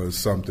 it's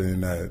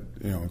something that,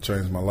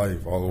 changed my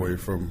life all the way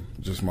from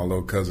just my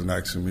little cousin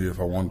asking me if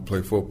I wanted to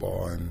play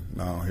football. And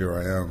now here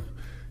I am,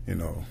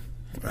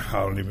 I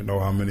don't even know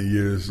how many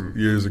years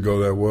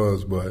ago that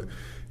was, but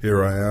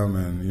here I am,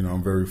 and,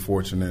 I'm very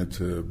fortunate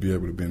to be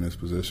able to be in this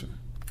position.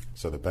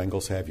 So the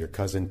Bengals have your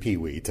cousin Pee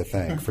Wee to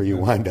thank for you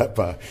wind up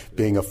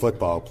being a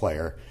football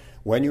player.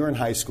 When you were in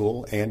high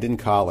school and in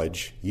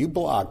college, you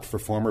blocked for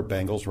former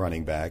Bengals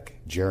running back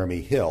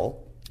Jeremy Hill.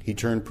 He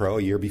turned pro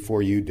a year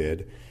before you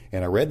did.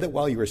 And I read that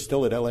while you were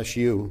still at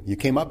LSU, you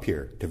came up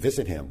here to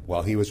visit him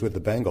while he was with the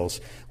Bengals.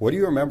 What do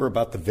you remember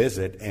about the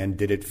visit, and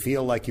did it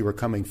feel like you were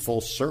coming full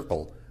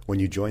circle when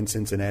you joined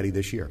Cincinnati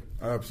this year?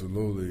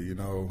 Absolutely.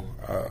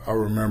 I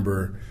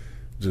remember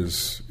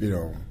just,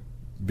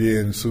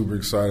 being super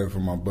excited for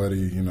my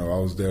buddy. I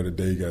was there the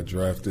day he got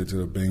drafted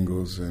to the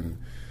Bengals, and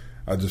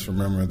I just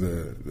remember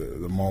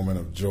the moment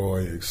of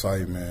joy,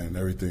 excitement, and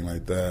everything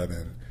like that.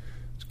 And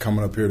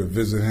coming up here to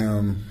visit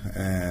him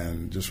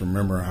and just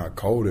remembering how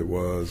cold it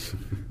was.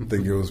 I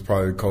think it was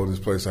probably the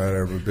coldest place I had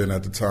ever been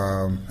at the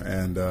time.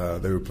 And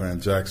they were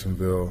playing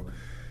Jacksonville,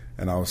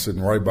 and I was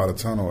sitting right by the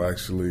tunnel,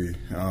 actually.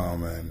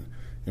 And,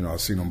 I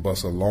seen him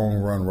bust a long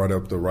run right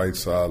up the right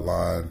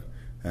sideline,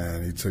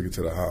 and he took it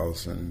to the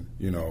house. And,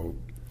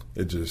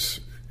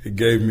 it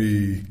gave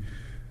me,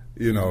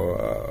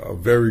 a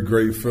very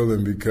great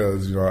feeling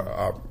because,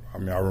 I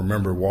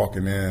remember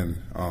walking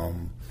in,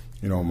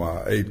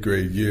 my 8th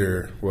grade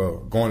year,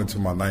 going into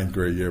my 9th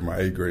grade year, my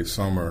 8th grade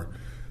summer,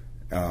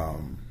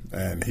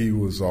 and he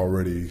was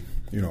already,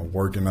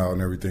 working out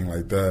and everything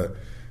like that.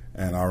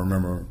 And I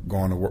remember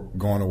going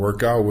to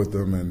work out with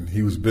him, and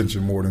he was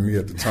benching more than me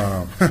at the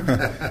time.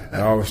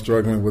 And I was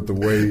struggling with the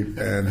weight,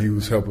 and he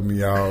was helping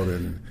me out.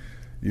 And,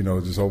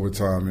 just over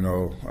time,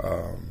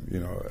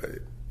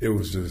 it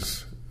was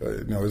just,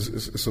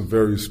 it's a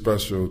very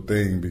special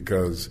thing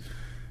because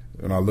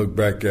when I look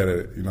back at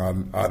it,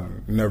 I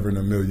never in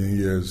a million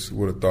years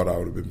would have thought I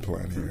would have been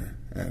playing here.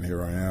 And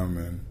here I am,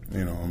 and,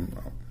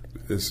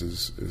 this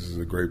is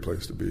a great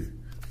place to be.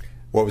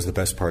 What was the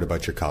best part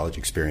about your college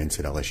experience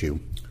at LSU?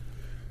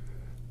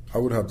 I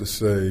would have to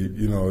say,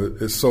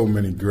 it's so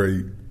many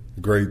great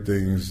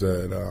things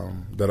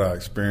that I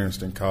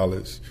experienced in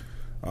college.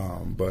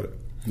 But,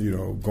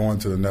 going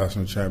to the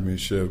national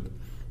championship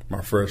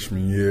my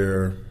freshman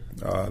year,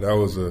 that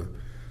was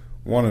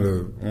one of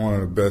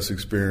the best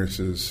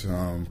experiences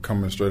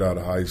coming straight out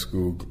of high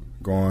school,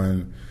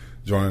 joining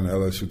the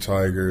LSU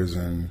Tigers,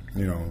 and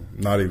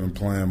not even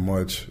playing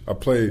much. I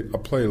played a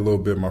little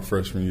bit my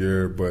freshman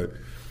year, but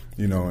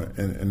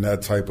in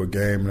that type of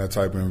game, that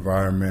type of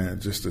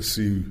environment, just to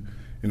see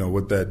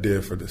what that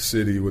did for the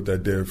city, what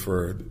that did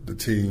for the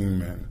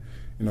team, and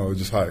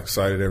just how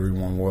excited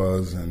everyone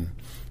was, and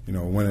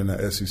winning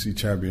the SEC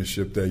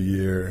championship that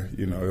year,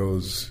 it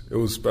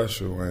was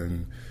special.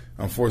 And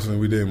unfortunately,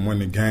 we didn't win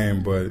the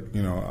game, but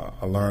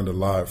I learned a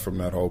lot from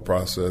that whole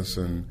process,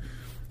 and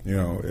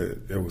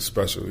it was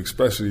special,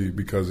 especially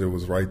because it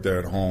was right there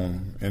at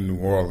home in New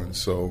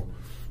Orleans. So,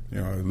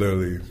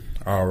 literally an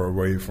hour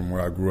away from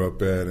where I grew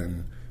up at,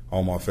 and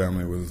all my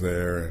family was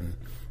there, and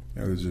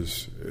it was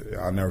just,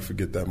 I'll never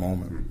forget that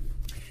moment.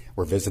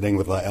 We're visiting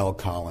with La'el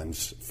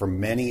Collins. For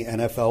many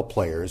NFL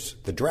players,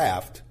 the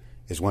draft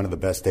is one of the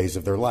best days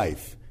of their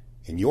life.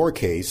 In your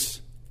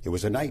case, it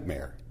was a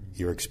nightmare.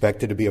 You're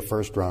expected to be a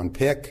first-round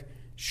pick.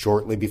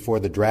 Shortly before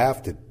the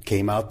draft, it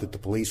came out that the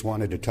police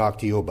wanted to talk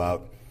to you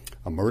about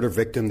a murder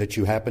victim that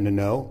you happen to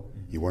know.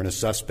 You weren't a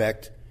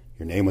suspect.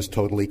 Your name was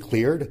totally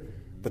cleared.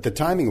 But the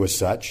timing was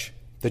such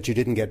that you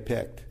didn't get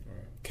picked.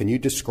 Can you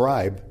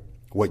describe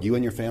what you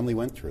and your family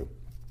went through?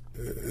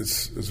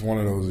 It's one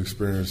of those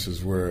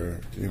experiences where,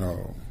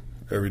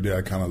 every day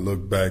I kind of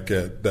look back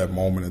at that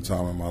moment in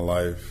time in my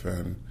life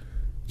and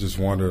just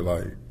wonder,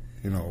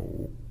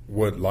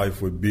 what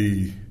life would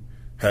be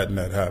hadn't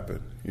that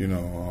happened,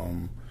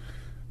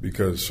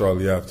 because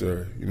shortly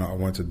after, I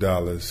went to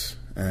Dallas,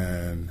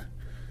 and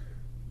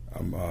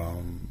I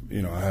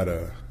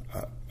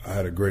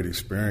had a great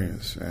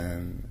experience,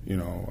 and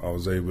I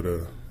was able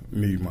to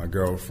meet my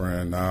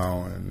girlfriend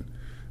now, and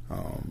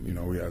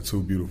we had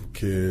 2 beautiful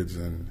kids,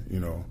 and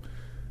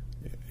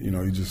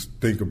you just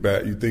think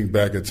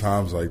back at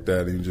times like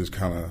that, and you just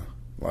kind of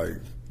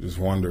just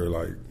wonder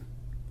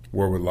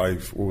what would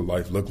life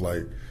look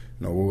like?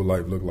 What would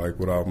life look like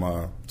without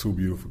my 2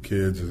 beautiful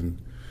kids? And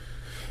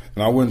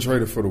I wouldn't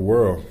trade it for the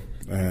world.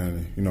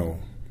 And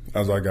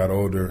as I got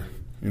older,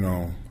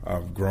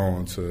 I've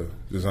grown to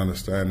just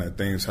understand that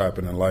things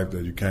happen in life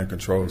that you can't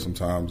control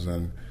sometimes,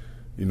 and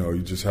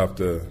you just have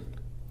to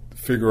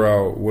figure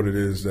out what it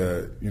is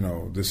that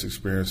this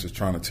experience is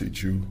trying to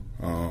teach you.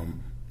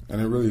 And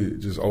it really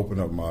just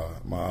opened up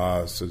my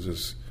eyes to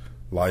just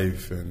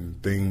life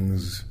and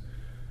things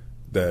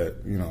that,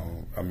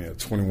 a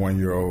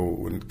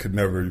 21-year-old could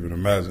never even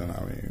imagine.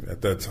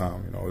 At that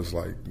time, it's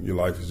like your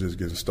life is just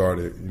getting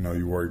started.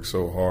 You work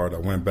so hard. I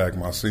went back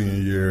my senior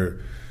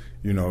year,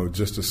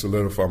 just to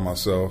solidify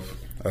myself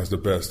as the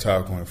best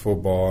tackle in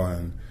football.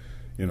 And,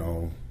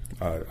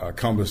 I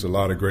accomplished a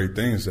lot of great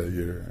things that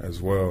year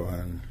as well.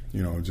 And,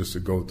 just to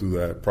go through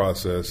that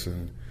process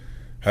and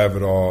have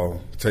it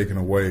all taken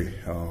away,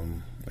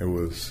 it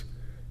was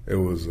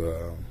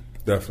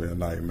definitely a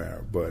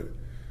nightmare. But,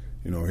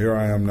 here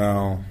I am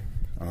now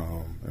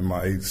in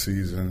my 8th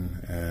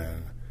season,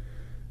 and,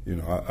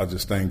 I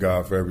just thank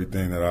God for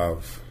everything that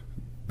I've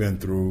been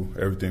through,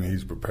 everything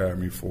He's prepared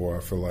me for.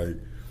 I feel like,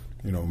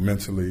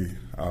 mentally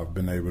I've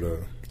been able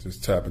to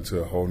just tap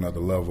into a whole nother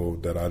level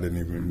that I didn't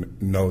even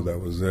know that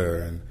was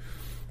there. And,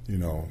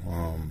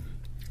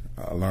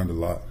 I learned a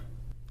lot.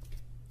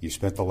 You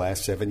spent the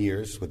last 7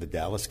 years with the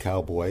Dallas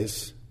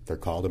Cowboys. They're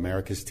called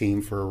America's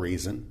team for a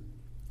reason.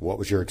 What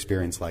was your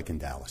experience like in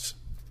Dallas?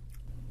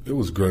 It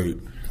was great.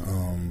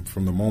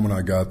 From the moment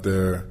I got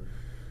there,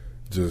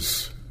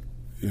 just,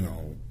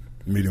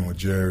 meeting with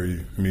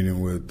Jerry,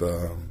 meeting with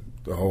the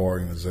whole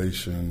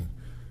organization,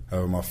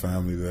 having my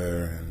family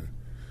there, and,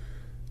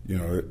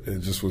 it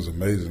just was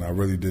amazing. I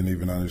really didn't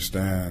even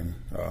understand,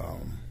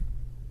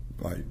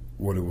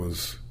 what it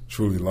was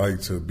truly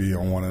like to be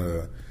on one of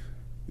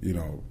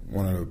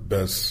the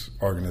best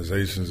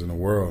organizations in the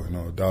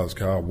world, Dallas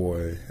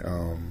Cowboy.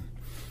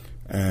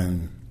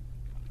 And,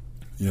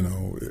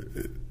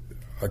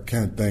 I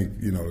can't thank,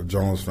 the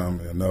Jones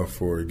family enough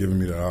for giving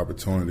me that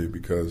opportunity,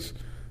 because,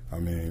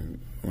 when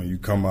you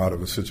come out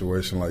of a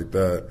situation like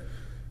that,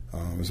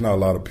 there's not a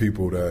lot of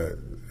people that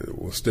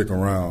will stick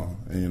around,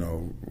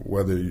 and,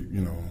 whether,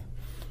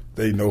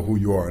 they know who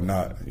you are or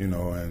not,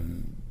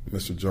 and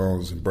Mr.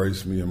 Jones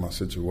embraced me in my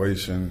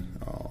situation,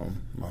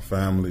 my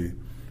family,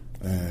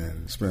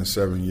 and spent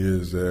 7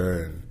 years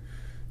there, and,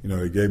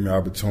 it gave me an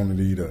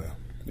opportunity to,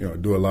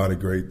 do a lot of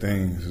great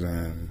things,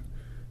 and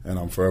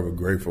I'm forever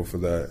grateful for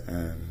that,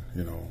 and,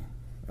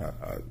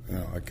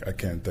 I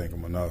can't thank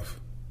them enough.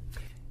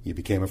 You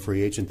became a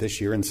free agent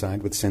this year and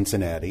signed with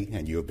Cincinnati,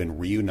 and you have been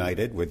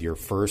reunited with your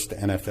first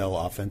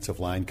NFL offensive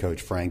line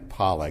coach, Frank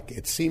Pollack.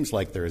 It seems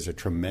like there is a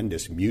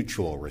tremendous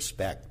mutual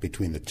respect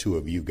between the two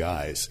of you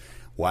guys.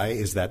 Why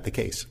is that the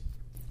case?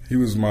 He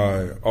was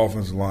my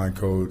offensive line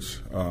coach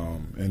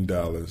in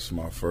Dallas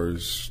my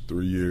first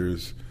 3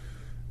 years,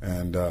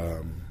 and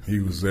he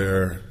was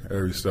there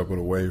every step of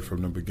the way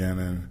from the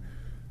beginning.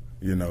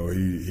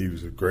 He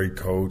was a great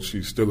coach.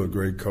 He's still a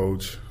great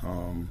coach,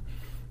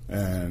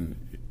 and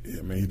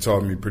he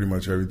taught me pretty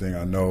much everything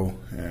I know.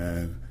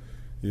 And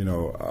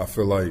I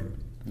feel like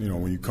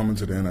when you come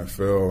into the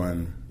NFL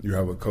and you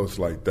have a coach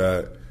like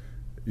that,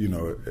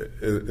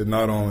 it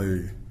not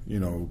only,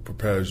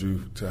 prepares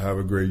you to have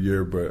a great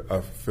year, but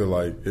I feel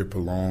like it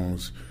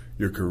prolongs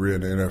your career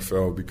in the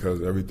NFL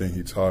because everything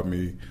he taught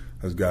me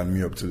has gotten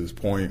me up to this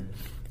point.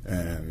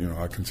 And,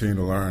 I continue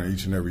to learn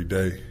each and every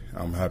day.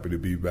 I'm happy to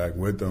be back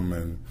with him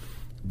and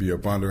be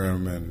up under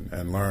him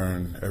and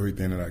learn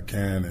everything that I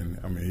can. And,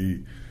 I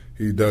mean,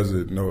 he does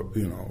it,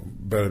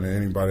 better than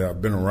anybody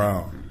I've been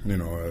around.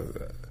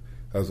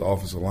 As an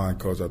offensive line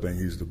coach, I think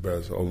he's the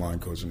best O-line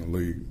coach in the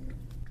league.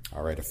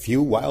 All right, a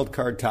few wild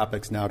card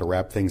topics now to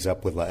wrap things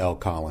up with La'el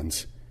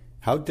Collins.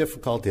 How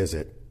difficult is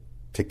it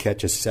to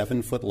catch a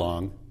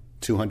 7-foot-long,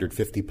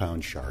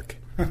 250-pound shark?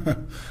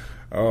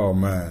 Oh,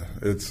 man,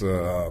 it's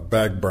a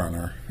back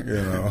burner,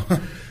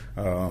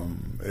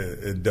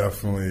 It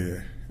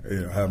definitely,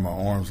 had my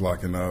arms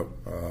locking up,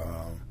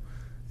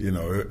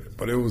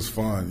 but it was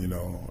fun,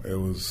 It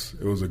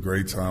was a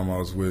great time. I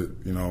was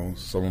with,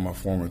 some of my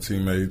former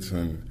teammates,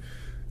 and,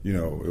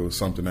 it was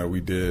something that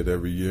we did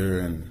every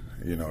year, and,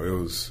 it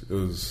was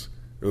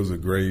a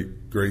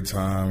great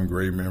time,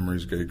 great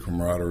memories, great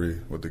camaraderie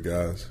with the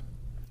guys.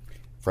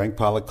 Frank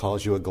Pollack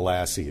calls you a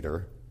glass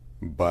eater,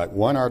 but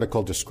one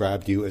article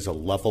described you as a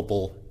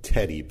lovable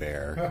teddy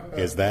bear.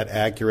 Is that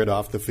accurate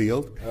off the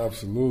field?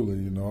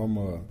 Absolutely. I'm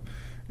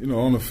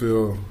on the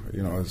field,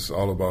 it's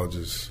all about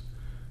just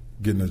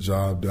getting the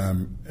job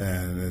done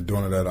and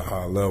doing it at a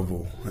high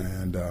level.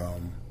 And,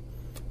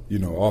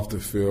 off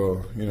the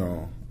field,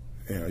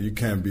 you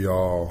can't be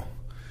all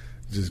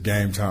just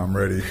game time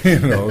ready,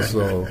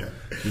 So,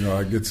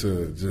 I get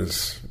to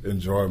just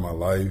enjoy my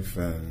life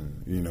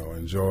and,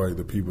 enjoy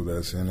the people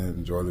that's in it,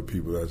 enjoy the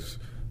people that's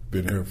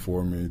been here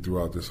for me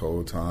throughout this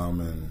whole time,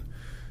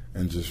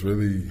 and just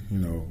really,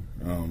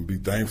 be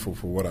thankful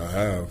for what I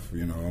have.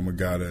 I'm a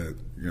guy that,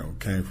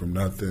 came from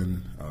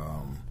nothing,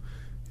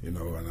 and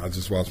I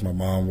just watched my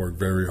mom work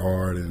very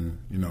hard, and,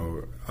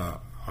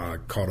 I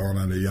caught on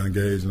at a young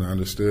age, and I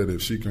understood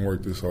if she can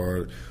work this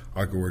hard,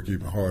 I could work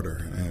even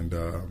harder. And,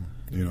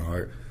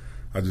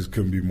 I just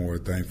couldn't be more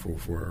thankful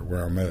for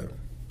where I'm at.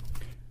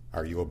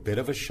 Are you a bit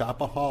of a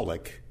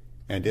shopaholic?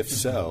 And if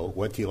so,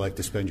 what do you like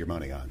to spend your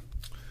money on?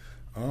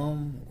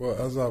 Well,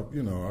 as I've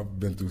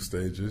been through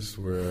stages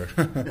where,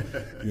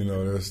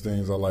 there's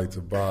things I like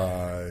to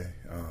buy,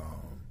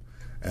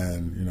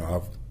 and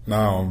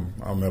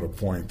I'm at a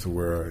point to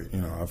where,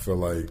 I feel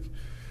like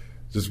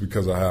just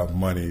because I have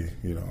money,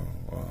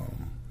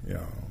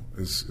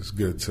 it's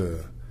good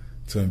to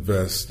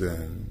invest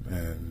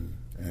and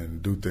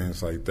do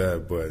things like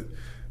that. But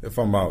if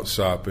I'm out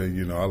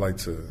shopping, I like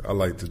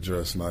to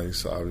dress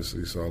nice,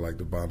 obviously, so I like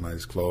to buy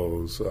nice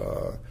clothes.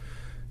 At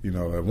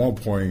one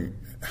point,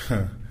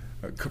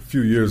 a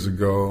few years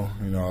ago,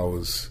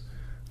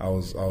 I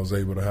was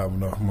able to have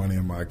enough money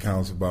in my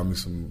accounts to buy me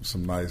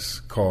some nice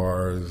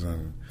cars,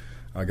 and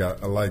I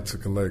like to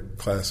collect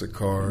classic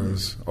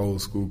cars,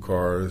 old school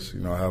cars.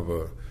 I have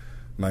a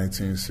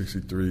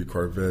 1963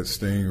 Corvette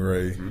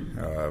Stingray,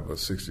 I have a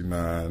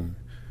 69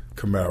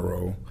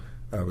 Camaro,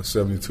 I have a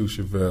 72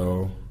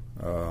 Chevelle,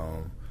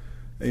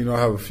 and I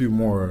have a few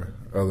more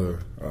other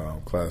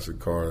classic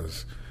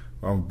cars.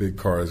 I'm a big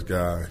cars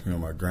guy.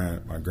 My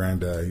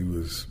granddad, he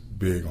was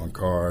big on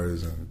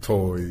cars and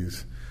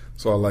toys,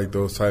 so I like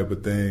those type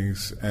of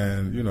things.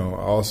 And I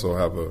also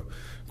have a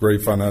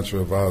great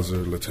financial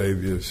advisor,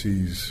 Latavius.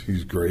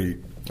 He's great.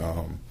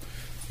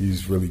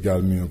 He's really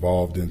gotten me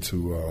involved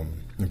into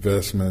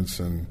investments,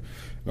 and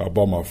I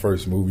bought my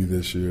first movie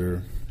this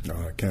year.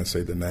 I can't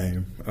say the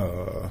name.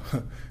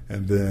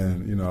 And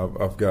then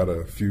I've got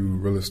a few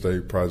real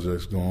estate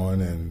projects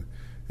going, and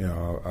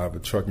I have a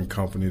trucking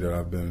company that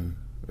I've been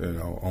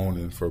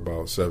owning for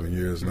about 7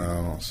 years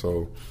now.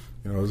 So,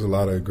 there's a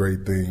lot of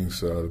great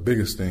things. The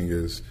biggest thing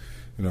is,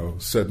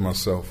 setting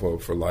myself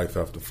up for life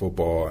after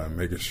football and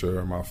making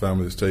sure my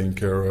family is taken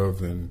care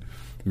of and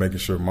making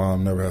sure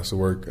mom never has to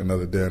work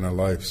another day in her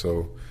life.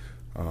 So,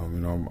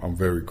 I'm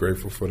very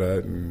grateful for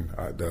that, and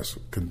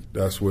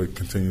that's what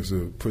continues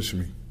to push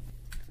me.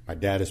 My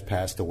dad has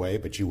passed away,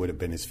 but you would have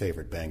been his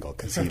favorite Bengal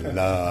because he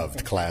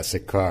loved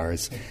classic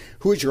cars.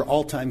 Who is your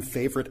all-time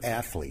favorite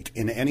athlete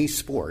in any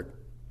sport,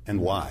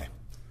 and why?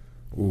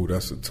 Ooh,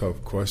 that's a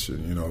tough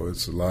question.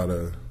 It's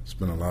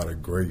been a lot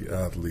of great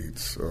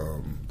athletes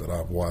that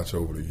I've watched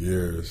over the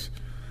years.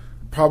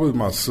 Probably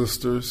my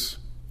sisters,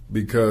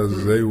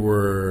 because they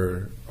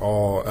were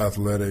all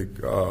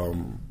athletic.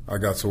 I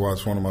got to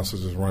watch one of my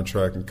sisters run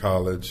track in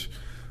college,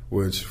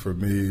 which for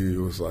me, it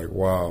was like,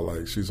 wow,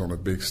 like she's on a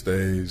big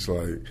stage,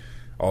 like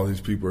all these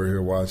people are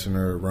here watching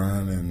her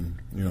run, and,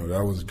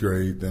 that was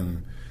great.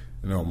 Then,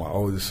 my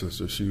oldest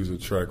sister, she was a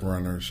track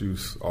runner. She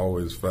was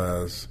always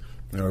fast.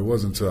 It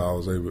wasn't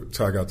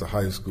until I got to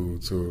high school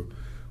to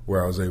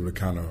where I was able to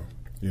kind of,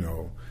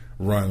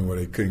 run where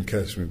they couldn't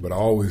catch me. But I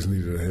always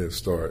needed a head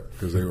start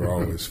because they were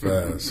always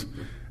fast.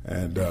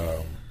 And,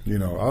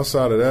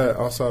 outside of that,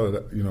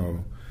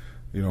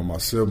 my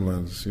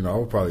siblings, I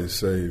would probably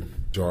say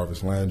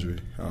Jarvis Landry.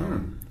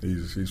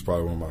 He's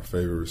probably one of my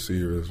favorite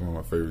receivers, one of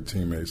my favorite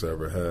teammates I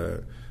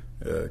ever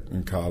had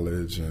in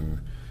college. And,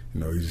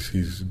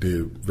 he's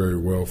did very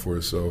well for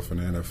himself in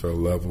the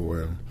NFL level,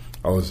 and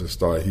I always just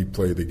thought he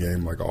played the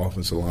game like an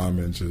offensive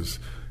lineman.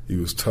 He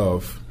was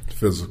tough,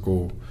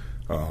 physical.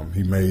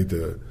 He made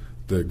the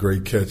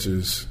great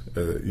catches,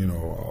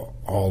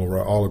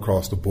 all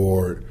across the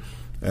board,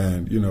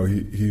 and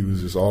he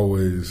was just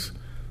always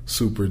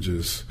super,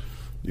 just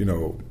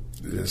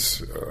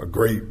a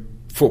great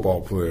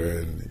football player,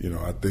 and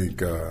I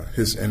think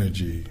his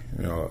energy.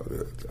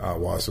 I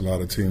watched a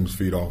lot of teams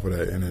feed off of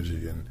that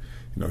energy, and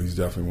he's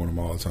definitely one of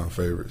my all-time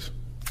favorites.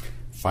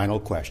 Final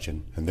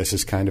question, and this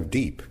is kind of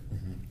deep.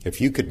 Mm-hmm. If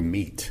you could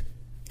meet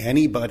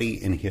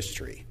anybody in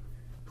history,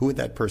 who would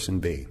that person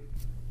be?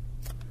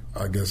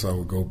 I guess I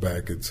would go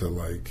back into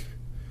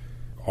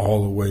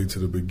all the way to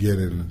the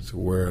beginning, to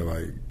where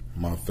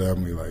my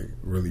family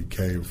really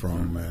came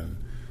from, and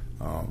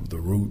the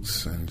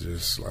roots, and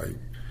just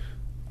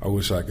I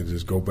wish I could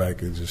just go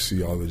back and just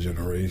see all the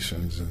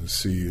generations and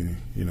see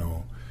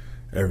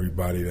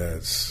everybody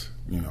that's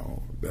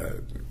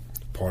that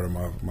part of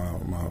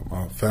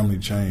my family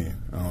chain.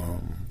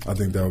 I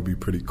think that would be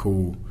pretty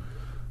cool,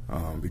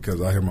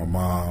 because I hear my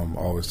mom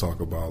always talk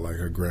about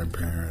her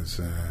grandparents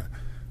and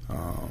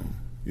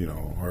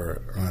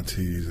her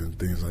aunties and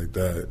things like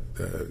that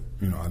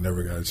I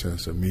never got a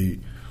chance to meet.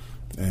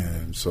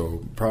 And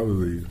so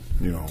probably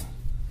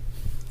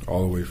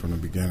all the way from the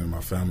beginning,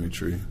 my family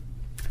tree.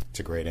 It's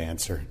a great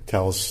answer.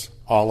 Tells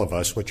all of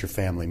us what your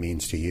family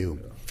means to you.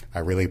 I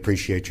really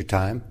appreciate your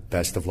time.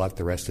 Best of luck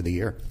the rest of the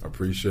year. I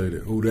appreciate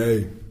it.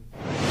 Hooday.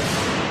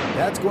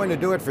 That's going to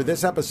do it for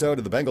this episode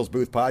of the Bengals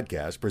Booth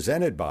Podcast,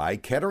 presented by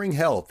Kettering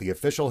Health, the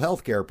official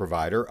healthcare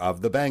provider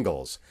of the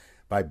Bengals,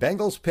 by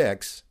Bengals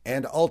Picks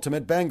and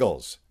Ultimate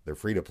Bengals. They're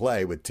free to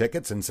play with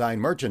tickets and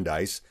signed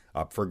merchandise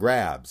up for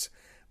grabs.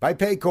 By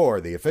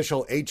Paycor, the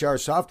official HR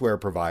software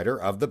provider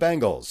of the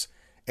Bengals.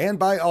 And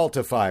by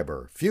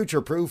AltaFiber,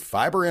 future-proof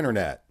fiber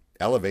internet.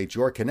 Elevate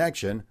your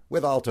connection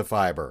with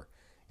AltaFiber.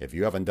 If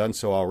you haven't done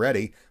so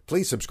already,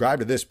 please subscribe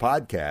to this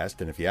podcast,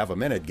 and if you have a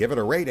minute, give it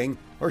a rating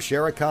or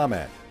share a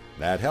comment.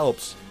 That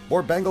helps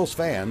more Bengals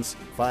fans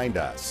find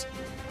us.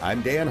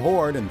 I'm Dan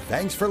Hoard, and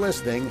thanks for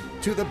listening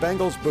to the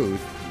Bengals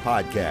Booth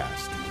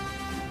Podcast.